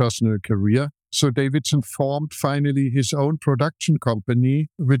in his personal career. So Davidson formed finally his own production company,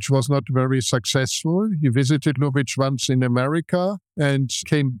 which was not very successful. He visited Lubitsch once in America and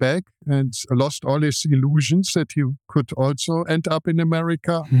came back and lost all his illusions that he could also end up in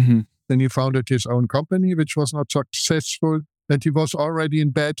America. Mm-hmm. Then he founded his own company, which was not successful. And he was already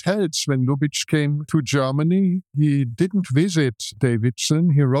in bad health when Lubitsch came to Germany. He didn't visit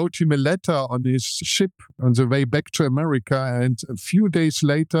Davidson. He wrote him a letter on his ship on the way back to America. And a few days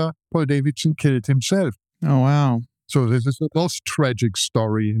later, Paul Davidson killed himself. Oh, wow. So this is the most tragic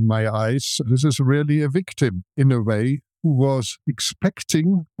story in my eyes. This is really a victim, in a way, who was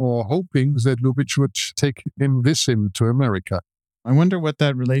expecting or hoping that Lubitsch would take him with him to America. I wonder what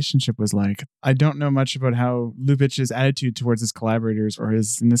that relationship was like. I don't know much about how Lubitsch's attitude towards his collaborators or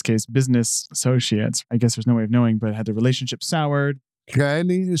his, in this case, business associates. I guess there's no way of knowing, but had the relationship soured?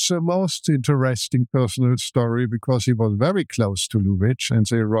 Crowley is the most interesting personal story because he was very close to Lubitsch and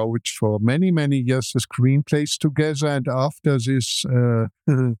they wrote for many, many years the screenplays together. And after this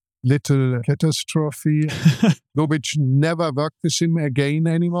little catastrophe, Lubitsch never worked with him again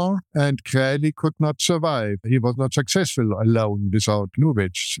anymore, and Crowley could not survive. He was not successful alone without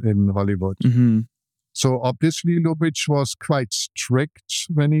Lubitsch in Hollywood. Mm-hmm. So obviously Lubitsch was quite strict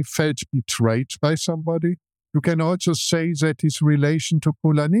when he felt betrayed by somebody. You can also say that his relation to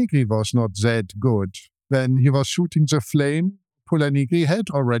Polanyi was not that good. When he was shooting The Flame, Polanyi had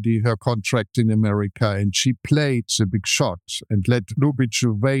already her contract in America and she played the big shot and let Lubitsch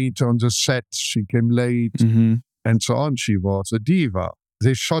wait on the set. She came late and so on. She was a diva.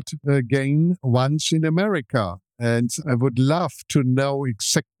 They shot again once in America. And I would love to know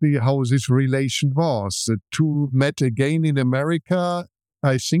exactly how this relation was. The two met again in America.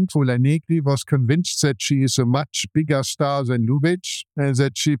 I think Polanyi was convinced that she is a much bigger star than Lubitsch and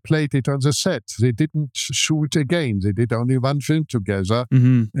that she played it on the set. They didn't shoot again. They did only one film together.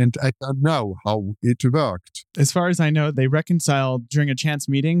 And I don't know how it worked. As far as I know, they reconciled during a chance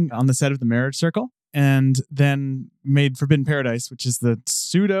meeting on the set of The Marriage Circle and then made Forbidden Paradise, which is the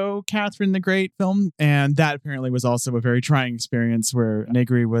pseudo Catherine the Great film. And that apparently was also a very trying experience where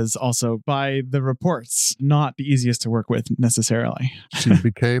Negri was also, by the reports, not the easiest to work with necessarily. She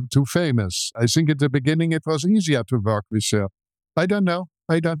became too famous. I think at the beginning it was easier to work with her. I don't know.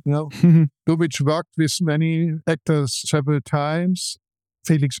 Lubitsch worked with many actors several times.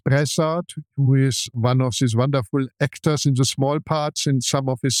 Felix Bressart, who is one of these wonderful actors in the small parts in some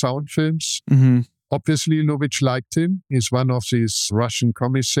of his sound films. Obviously, Lubitsch liked him. He's one of these Russian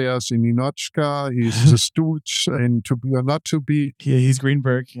commissaires in Ninochka. He's the stooge in To Be or Not To Be. Yeah, he's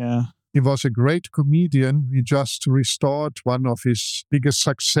Greenberg, yeah. He was a great comedian. He just restored one of his biggest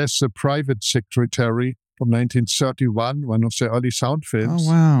success, The Private Secretary from 1931, one of the early sound films.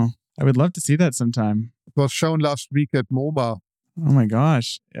 Oh, wow. I would love to see that sometime. It was shown last week at MoMA. Oh my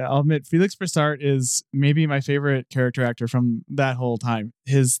gosh. Yeah, I'll admit, Felix Bressart is maybe my favorite character actor from that whole time.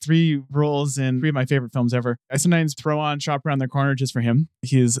 His 3 roles in 3 of my favorite films ever. I sometimes throw on Shop Around the Corner just for him.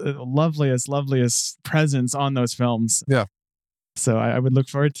 He is the loveliest presence on those films. Yeah. So I would look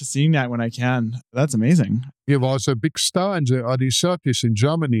forward to seeing that when I can. That's amazing. He was a big star in the early 30s in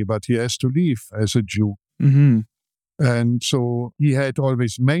Germany, but he has to leave as a Jew. Mm-hmm. And so he had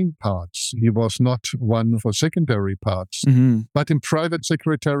always main parts. He was not one for secondary parts. Mm-hmm. But in Private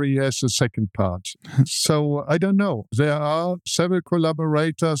Secretary, he has a second part. So I don't know. There are several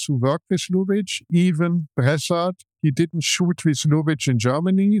collaborators who work with Lubitsch, even Bressard. He didn't shoot with Lubitsch in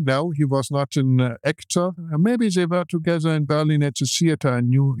Germany. No, he was not an actor. Maybe they were together in Berlin at the theater and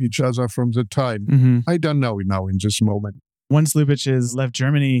knew each other from the time. Mm-hmm. I don't know now in this moment. Once Lubitsch has left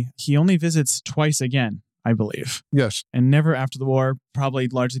Germany, he only visits twice again, I believe. Yes. And never after the war, probably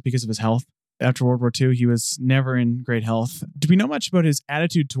largely because of his health. After World War II, he was never in great health. Do we know much about his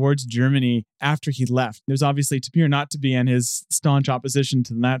attitude towards Germany after he left? There's obviously to be or not to be and his staunch opposition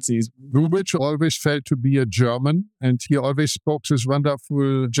to the Nazis. Lubitsch always felt to be a German, and he always spoke this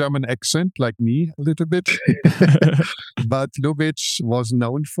wonderful German accent, like me, a little bit. But Lubitsch was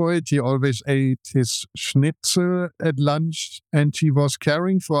known for it. He always ate his schnitzel at lunch, and he was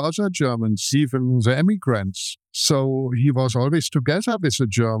caring for other Germans, even the immigrants. So he was always together with the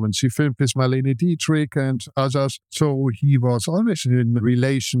Germans. He filmed with Marlene Dietrich and others. So he was always in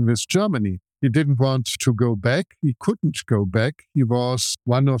relation with Germany. He didn't want to go back. He couldn't go back. He was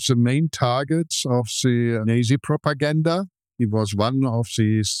one of the main targets of the Nazi propaganda. He was one of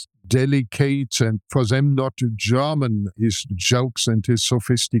these delicates, and for them not German, his jokes and his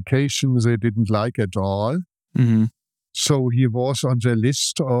sophistication, they didn't like at all. Mm-hmm. So he was on the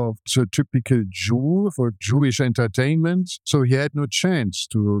list of the typical Jew for Jewish entertainment. So he had no chance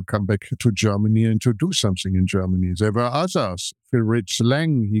to come back to Germany and to do something in Germany. There were others. Friedrich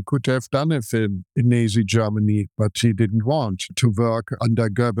Lang, he could have done a film in Nazi Germany, but he didn't want to work under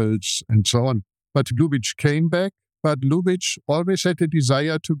Goebbels and so on. But Lubitsch came back. But Lubitsch always had a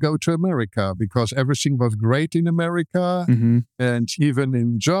desire to go to America because everything was great in America. Mm-hmm. And even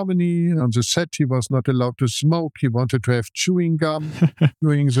in Germany, on the set, he was not allowed to smoke. He wanted to have chewing gum.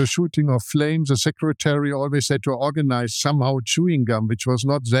 During the shooting of Flame, the secretary always had to organize somehow chewing gum, which was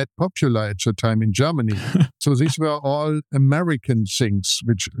not that popular at the time in Germany. So these were all American things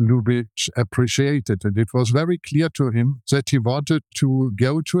which Lubitsch appreciated. And it was very clear to him that he wanted to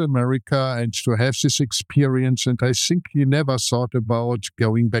go to America and to have this experience. And I think he never thought about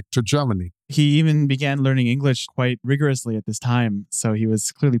going back to Germany. He even began learning English quite rigorously at this time, so he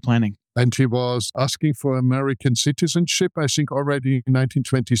was clearly planning. And he was asking for American citizenship, I think already in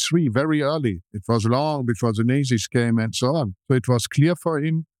 1923, very early. It was long before the Nazis came and so on. So it was clear for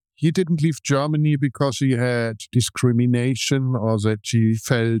him. He didn't leave Germany because he had discrimination or that he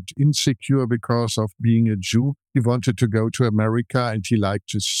felt insecure because of being a Jew. He wanted to go to America and he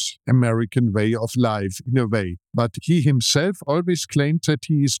liked this American way of life in a way. But he himself always claimed that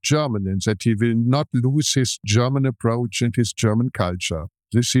he is German and that he will not lose his German approach and his German culture.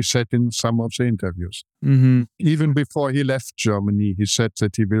 This he said in some of the interviews. Mm-hmm. Even before he left Germany, he said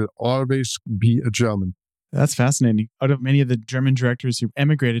that he will always be a German. That's fascinating. Out of many of the German directors who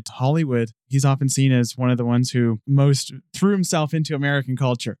emigrated to Hollywood, he's often seen as one of the ones who most threw himself into American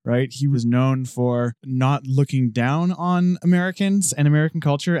culture, right? He was known for not looking down on Americans and American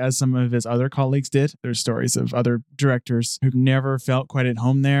culture as some of his other colleagues did. There's stories of other directors who never felt quite at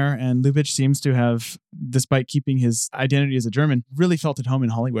home there. And Lubitsch seems to have, despite keeping his identity as a German, really felt at home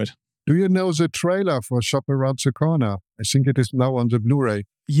in Hollywood. Do you know the trailer for Shop Around the Corner? I think it is now on the Blu-ray.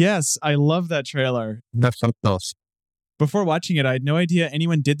 Yes, I love that trailer. That's not us. Before watching it, I had no idea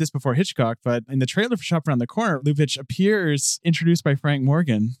anyone did this before Hitchcock, but in the trailer for Shop Around the Corner, Lubitsch appears introduced by Frank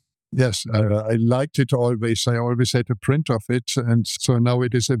Morgan. Yes, I liked it always. I always had a print of it. And so now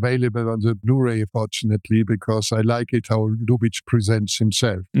it is available on the Blu-ray, fortunately, because I like it how Lubitsch presents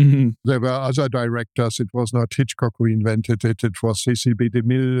himself. Mm-hmm. There were other directors. It was not Hitchcock who invented it. It was Cecil B.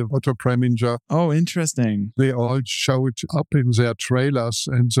 DeMille, Otto Preminger. Oh, interesting. They all showed up in their trailers.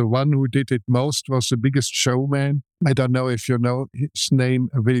 And the one who did it most was The Biggest Showman. I don't know if you know his name,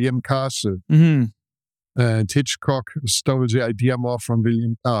 William Castle. Mm-hmm. And Hitchcock stole the idea more from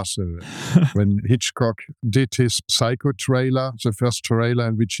William Castle. When Hitchcock did his Psycho trailer, the first trailer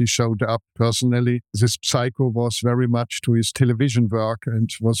in which he showed up personally, this Psycho was very much to his television work and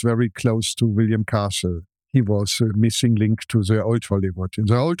was very close to William Castle. He was a missing link to the old Hollywood. In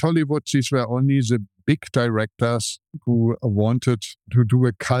the old Hollywood, these were only the big directors who wanted to do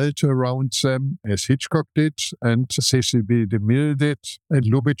a cult around them, as Hitchcock did, and Cecil B. DeMille did, and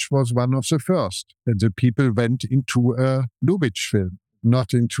Lubitsch was one of the first. And the people went into a Lubitsch film,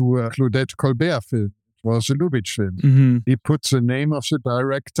 not into a Claudette Colbert film. It was a Lubitsch film. Mm-hmm. He put the name of the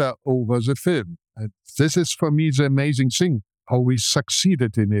director over the film. And this is, for me, the amazing thing. how we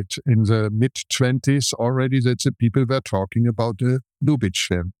succeeded in it. In the mid-20s already, that the people were talking about the Lubitsch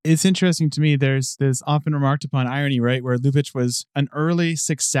film. It's interesting to me, there's this often remarked upon irony, right, where Lubitsch was an early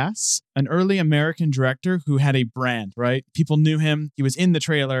success, an early American director who had a brand, right? People knew him. He was in the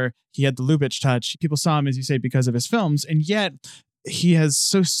trailer. He had the Lubitsch touch. People saw him, as you say, because of his films. And yet he has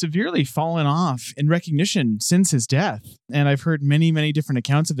so severely fallen off in recognition since his death. And I've heard many, many different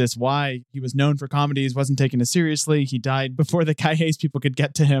accounts of this, why he was known for comedies, wasn't taken as seriously. He died before the Cahiers people could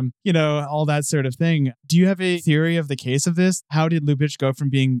get to him, all that sort of thing. Do you have a theory of the case of this? How did Lubitsch go from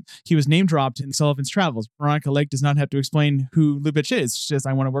he was name dropped in Sullivan's Travels. Veronica Lake does not have to explain who Lubitsch is. She says,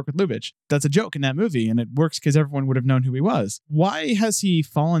 I want to work with Lubitsch. That's a joke in that movie, and it works because everyone would have known who he was. Why has he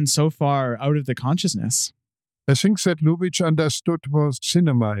fallen so far out of the consciousness? I think that Lubitsch understood what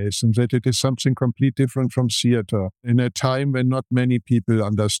cinema is and that it is something completely different from theater in a time when not many people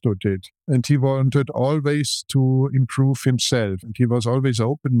understood it. And he wanted always to improve himself. And he was always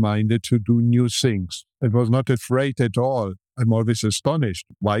open-minded to do new things. He was not afraid at all. I'm always astonished.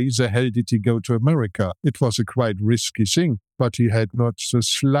 Why the hell did he go to America? It was a quite risky thing, but he had not the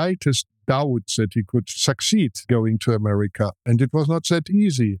slightest doubt that he could succeed going to America. And it was not that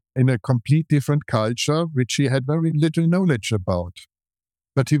easy in a complete different culture, which he had very little knowledge about.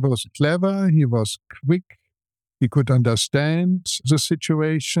 But he was clever, he was quick, he could understand the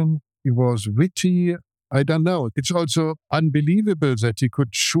situation, he was witty. I don't know. It's also unbelievable that he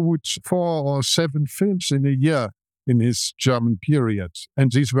could shoot 4 or 7 films in a year in his German period.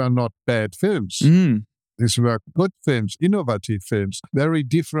 And these were not bad films. These were good films, innovative films, very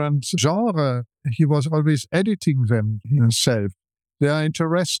different genre. He was always editing them himself. There are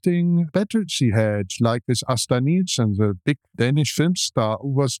interesting battles he had, like with Asta Nielsen, the big Danish film star who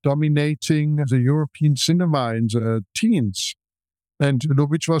was dominating the European cinema in the teens. And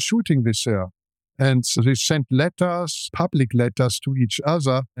Lubitsch was shooting with her. And so they sent letters, public letters to each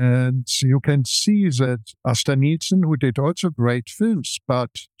other. And you can see that Asta Nielsen, who did also great films,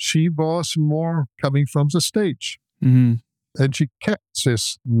 but she was more coming from the stage. Mm-hmm. And she kept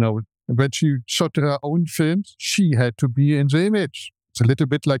this note. When she shot her own films, she had to be in the image. It's a little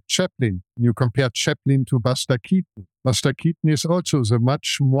bit like Chaplin. You compare Chaplin to Buster Keaton. Buster Keaton is also the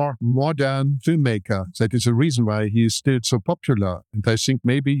much more modern filmmaker. That is the reason why he is still so popular. And I think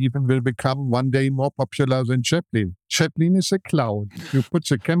maybe even will become one day more popular than Chaplin. Chaplin is a clown. You put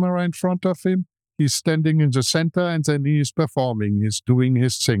the camera in front of him, he's standing in the center and then he is performing. He's doing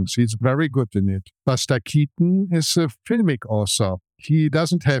his things. He's very good in it. Buster Keaton is a filmic author. He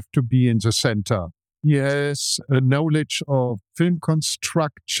doesn't have to be in the center. He has a knowledge of film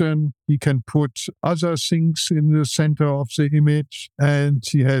construction. He can put other things in the center of the image. And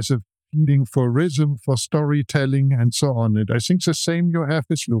he has a feeling for rhythm, for storytelling, and so on. And I think the same you have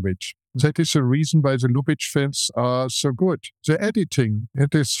with Lubitsch. That is the reason why the Lubitsch films are so good. The editing,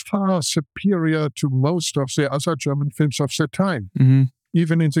 it is far superior to most of the other German films of the time. Mm-hmm.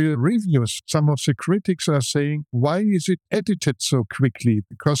 Even in the reviews, some of the critics are saying, why is it edited so quickly?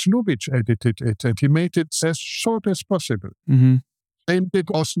 Because Lubitsch edited it and he made it as short as possible. Mm-hmm. Same did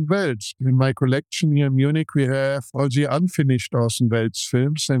Orson Welles. In my collection here in Munich, we have all the unfinished Orson Welles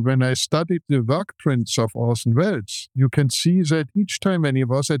films. And when I studied the work prints of Orson Welles, you can see that each time when he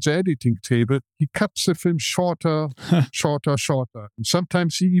was at the editing table, he cut the film shorter, shorter. And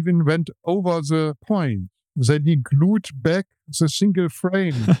sometimes he even went over the point. Then he glued back the single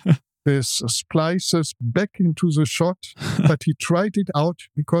frame with splices back into the shot, but he tried it out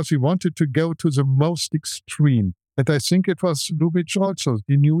because he wanted to go to the most extreme. And I think it was Lubitsch also.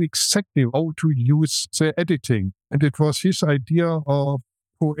 He knew exactly how to use the editing. And it was his idea of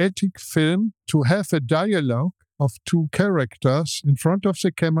poetic film to have a dialogue of 2 characters in front of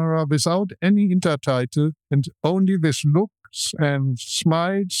the camera without any intertitle and only with looks and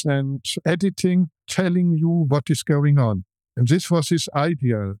smiles and editing telling you what is going on. And this was his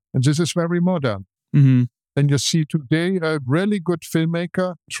idea. And this is very modern. Mm-hmm. And you see today a really good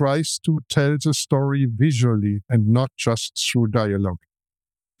filmmaker tries to tell the story visually and not just through dialogue.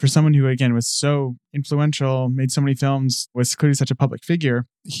 For someone who, again, was so influential, made so many films, was clearly such a public figure,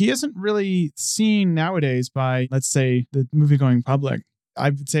 he isn't really seen nowadays by, let's say, the movie-going public. I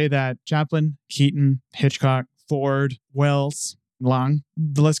would say that Chaplin, Keaton, Hitchcock, Ford, Wells, Lang,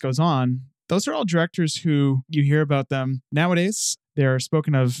 the list goes on. Those are all directors who you hear about them nowadays. They're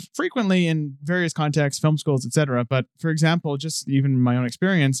spoken of frequently in various contexts, film schools, etc. But for example, just even my own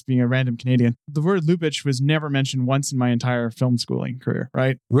experience being a random Canadian, the word Lubitsch was never mentioned once in my entire film schooling career,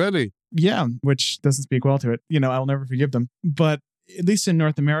 right? Really? Yeah, which doesn't speak well to it. I'll never forgive them. But at least in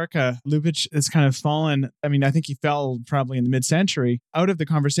North America, Lubitsch has kind of fallen. I think he fell probably in the mid-century out of the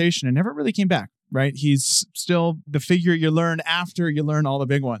conversation and never really came back. right? He's still the figure you learn after you learn all the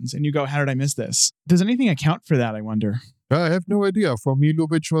big ones. And you go, how did I miss this? Does anything account for that, I wonder? I have no idea. For me,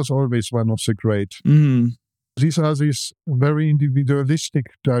 Lubitsch was always one of the great. These are these very individualistic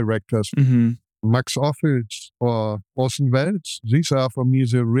directors. Max Ophüls or Orson Welles. These are, for me,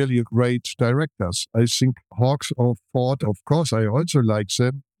 the really great directors. I think Hawks or Ford, of course, I also like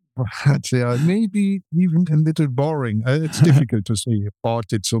them. But they are maybe even a little boring. It's difficult to say. Ford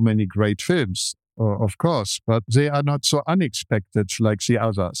did so many great films, of course, but they are not so unexpected like the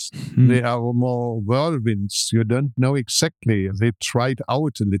others. They are more whirlwinds. You don't know exactly. They tried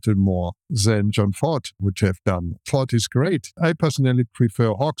out a little more than John Ford would have done. Ford is great. I personally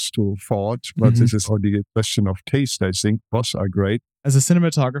prefer Hawks to Ford, but this is only a question of taste, I think. Both are great. As a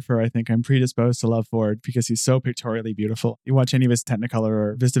cinematographer, I think I'm predisposed to love Ford because he's so pictorially beautiful. You watch any of his Technicolor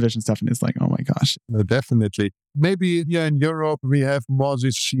or VistaVision stuff and it's like, oh my gosh. Definitely. Maybe here in Europe, we have more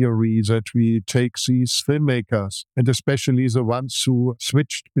this theory that we take these filmmakers, and especially the ones who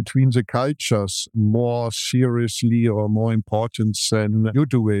switched between the cultures more seriously or more important than you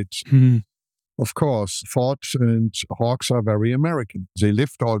do it. Of course, Ford and Hawks are very American. They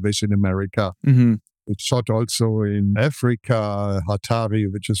lived always in America. It's shot also in Africa, Hatari,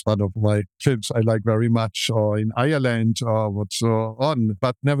 which is one of my films I like very much, or in Ireland, or what's on.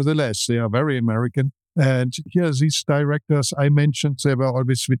 But nevertheless, they are very American. And here, these directors I mentioned, they were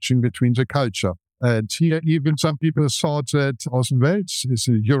always switching between the culture. And here, even some people thought that Orson Welles is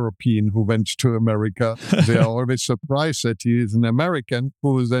a European who went to America. They are always surprised that he is an American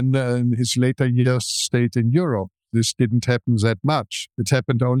who then in his later years stayed in Europe. This didn't happen that much. It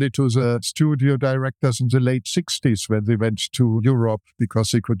happened only to the studio directors in the late 60s when they went to Europe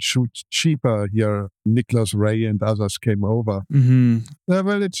because they could shoot cheaper here. Nicholas Ray and others came over.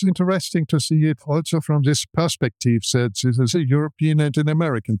 Well, it's interesting to see it also from this perspective, that this is a European and an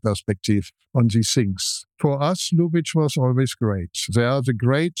American perspective on these things. For us, Lubitsch was always great. They are the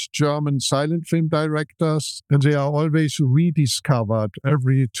great German silent film directors, and they are always rediscovered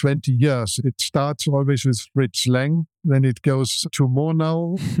every 20 years. It starts always with Fritz Lang, then it goes to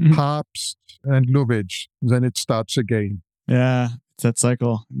Murnau, Pabst, and Lubitsch. Then it starts again. Yeah, it's that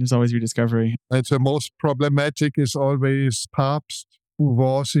cycle. There's always rediscovery. And the most problematic is always Pabst, who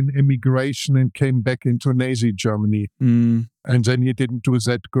was in emigration and came back into Nazi Germany. And then he didn't do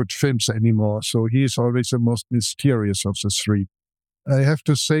that good films anymore. So he is always the most mysterious of the three. I have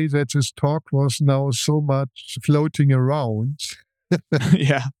to say that this talk was now so much floating around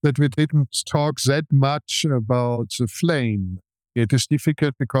that we didn't talk that much about the flame. It is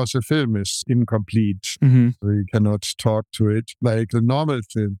difficult because the film is incomplete. We cannot talk to it like a normal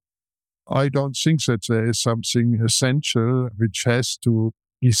film. I don't think that there is something essential which has to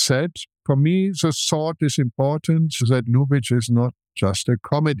be said. For me, the thought is important that Lubitsch is not just a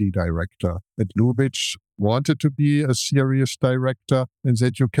comedy director, that Lubitsch wanted to be a serious director and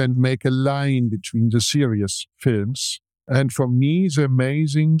that you can make a line between the serious films. And for me, the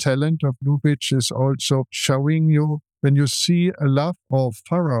amazing talent of Lubitsch is also showing you when you see a lot of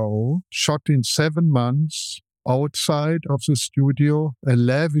PHARAOH shot in 7 months outside of the studio, a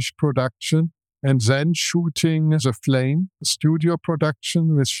lavish production, and then shooting The Flame, studio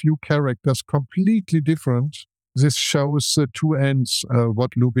production with few characters completely different. This shows the two ends,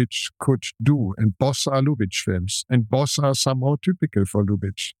 what Lubitsch could do. And both are Lubitsch films, and both are somehow typical for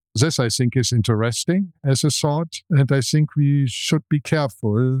Lubitsch. This, I think, is interesting as a thought, and I think we should be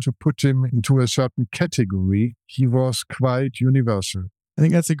careful to put him into a certain category. He was quite universal. I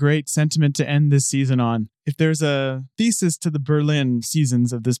think that's a great sentiment to end this season on. If there's a thesis to the Berlin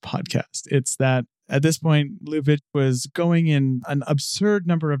seasons of this podcast, it's that at this point, Lubitsch was going in an absurd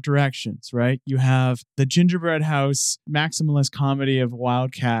number of directions, right? You have the gingerbread house maximalist comedy of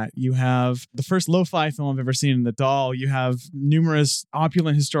Wildcat. You have the first lo-fi film I've ever seen, The Doll. You have numerous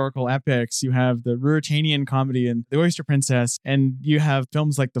opulent historical epics. You have the Ruritanian comedy and The Oyster Princess. And you have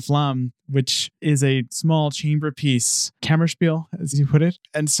films like The Flamme, which is a small chamber piece, Kammerspiel, as you put it.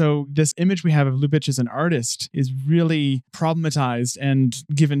 And so this image we have of Lubitsch as an artist is really problematized and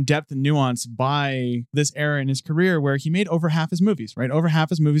given depth and nuance by this era in his career where he made over half his movies, right? Over half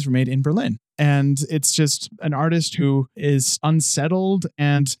his movies were made in Berlin. And it's just an artist who is unsettled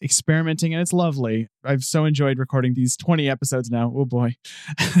and experimenting, and it's lovely. I've so enjoyed recording these 20 episodes now. Oh boy.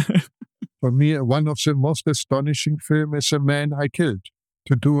 For me, one of the most astonishing films is A Man I Killed.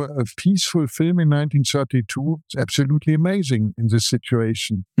 To do a peaceful film in 1932 is absolutely amazing in this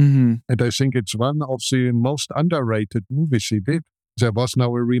situation. And I think it's one of the most underrated movies he did. There was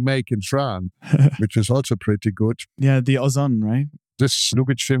now a remake in France, which is also pretty good. Yeah, the Ozon, right? This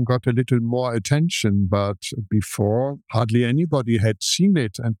Lubitsch film got a little more attention, but before hardly anybody had seen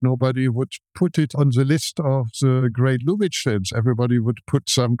it, and nobody would put it on the list of the great Lubitsch films. Everybody would put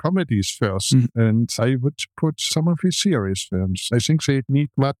some comedies first, and I would put some of his serious films. I think they need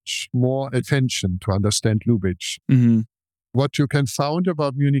much more attention to understand Lubitsch. What you can find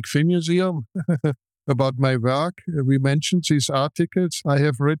about Munich Film Museum, about my work, we mentioned these articles I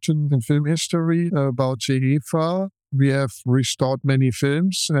have written in film history about the EFA. We have restored many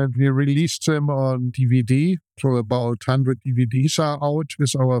films and we released them on DVD. So about 100 DVDs are out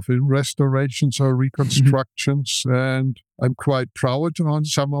with our film restorations or reconstructions. And I'm quite proud on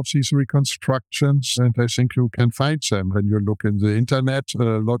some of these reconstructions. And I think you can find them when you look in the internet.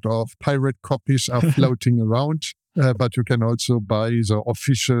 A lot of pirate copies are floating around, but you can also buy the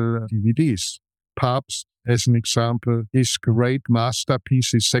official DVDs. Papst, as an example, his great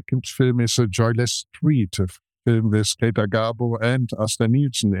masterpiece, his second film is A Joyless Street, a film with Greta Garbo and Asta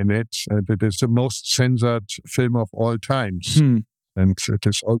Nielsen in it. And it is the most censored film of all times. And it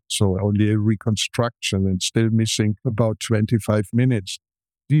is also only a reconstruction and still missing about 25 minutes.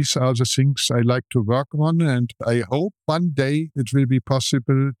 These are the things I like to work on, and I hope one day it will be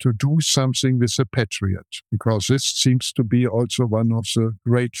possible to do something with the Patriot, because this seems to be also one of the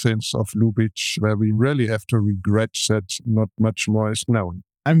great things of Lubitsch, where we really have to regret that not much more is known.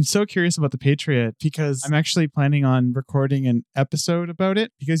 I'm so curious about The Patriot because I'm actually planning on recording an episode about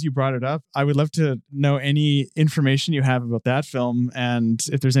it. Because you brought it up, I would love to know any information you have about that film and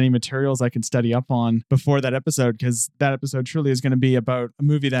if there's any materials I can study up on before that episode, because that episode truly is going to be about a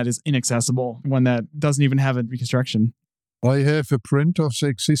movie that is inaccessible, one that doesn't even have a reconstruction. I have a print of the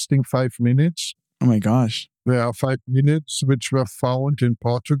existing 5 minutes. Oh my gosh. There are 5 minutes which were found in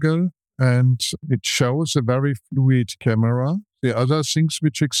Portugal, and it shows a very fluid camera. The other things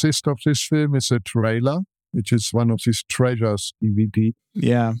which exist of this film is a trailer, which is one of these treasures DVD.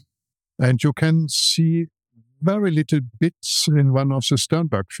 Yeah. And you can see very little bits in one of the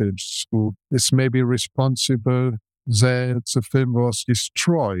Sternberg films, who is maybe responsible that the film was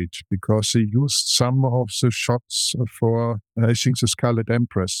destroyed because he used some of the shots for, I think, the Scarlet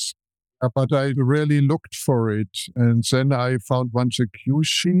Empress. But I really looked for it. And then I found one cue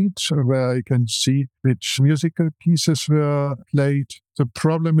sheet where I can see which musical pieces were played. The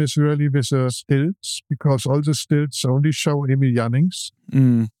problem is really with the stills, because all the stills only show Emil Jannings.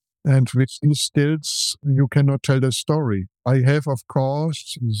 And with these stills, you cannot tell the story. I have, of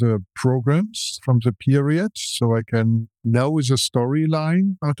course, the programs from the period, so I can know the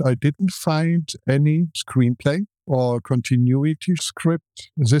storyline, but I didn't find any screenplay or continuity script.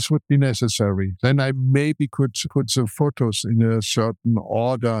 This would be necessary. Then I maybe could put the photos in a certain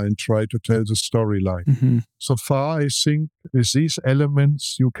order and try to tell the storyline. So far, I think with these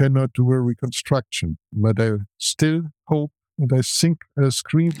elements, you cannot do a reconstruction. But I still hope, and I think a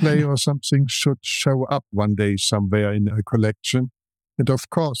screenplay or something should show up one day somewhere in a collection. And of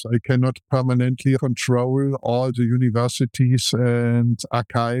course, I cannot permanently control all the universities and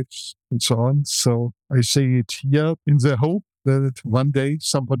archives and so on. So I say it here in the hope that one day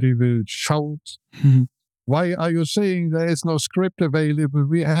somebody will shout, why are you saying there is no script available?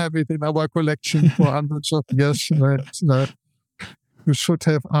 We have it in our collection for hundreds of years. You should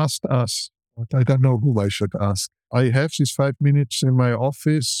have asked us. But I don't know who I should ask. I have these 5 minutes in my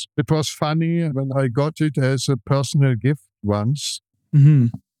office. It was funny when I got it as a personal gift once.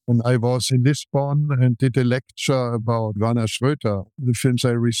 When I was in Lisbon and did a lecture about Werner Schröter, the films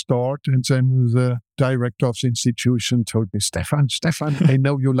I restored, and then the director of the institution told me, Stefan, I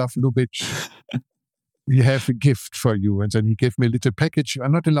know you love Lubitsch. We have a gift for you. And then he gave me a little package.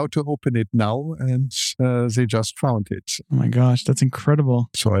 I'm not allowed to open it now. And they just found it. Oh my gosh, that's incredible.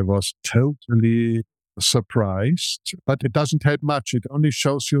 So I was totally surprised, but it doesn't help much. It only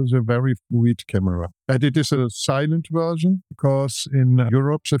shows you the very fluid camera. And it is a silent version because in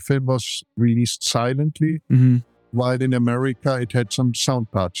Europe, the film was released silently, while in America, it had some sound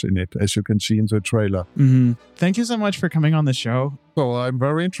parts in it, as you can see in the trailer. Thank you so much for coming on the show. So I'm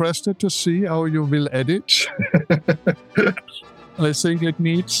very interested to see how you will edit. I think it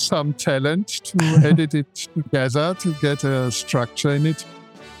needs some talent to edit it together to get a structure in it.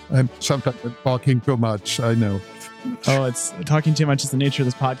 I'm sometimes talking too much, I know. Oh, it's talking too much is the nature of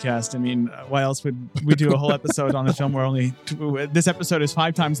this podcast. I mean, why else would we do a whole episode on a film where only this episode is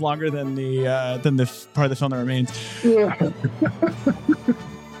 5 times longer than the part of the film that remains?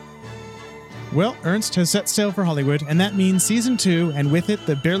 Well, Ernst has set sail for Hollywood, and that means season 2, and with it,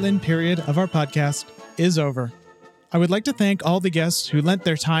 the Berlin period of our podcast, is over. I would like to thank all the guests who lent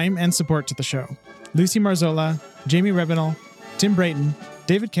their time and support to the show. Lucy Marzola, Jamie Rebinal, Tim Brayton,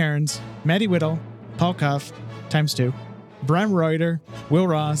 David Cairns, Maddie Whittle, Paul Cuff, ×2. Bram Reuter, Will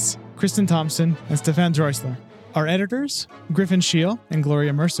Ross, Kristen Thompson, and Stefan Drössler. Our editors, Griffin Scheel and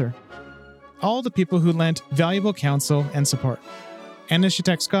Gloria Mercer. All the people who lent valuable counsel and support. Anna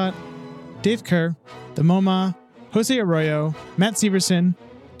Shitek-Scott, Dave Kerr, the MoMA, Jose Arroyo, Matt Severson,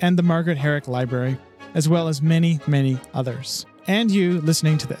 and the Margaret Herrick Library, as well as many, many others. And you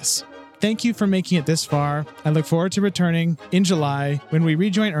listening to this. Thank you for making it this far. I look forward to returning in July when we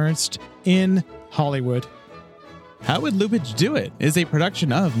rejoin Ernst in Hollywood. How Would Lubitsch Do It is a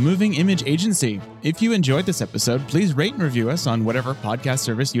production of Moving Image Agency. If you enjoyed this episode, please rate and review us on whatever podcast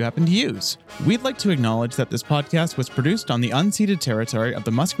service you happen to use. We'd like to acknowledge that this podcast was produced on the unceded territory of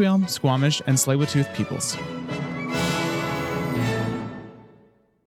the Musqueam, Squamish, and Tsleil-Waututh peoples.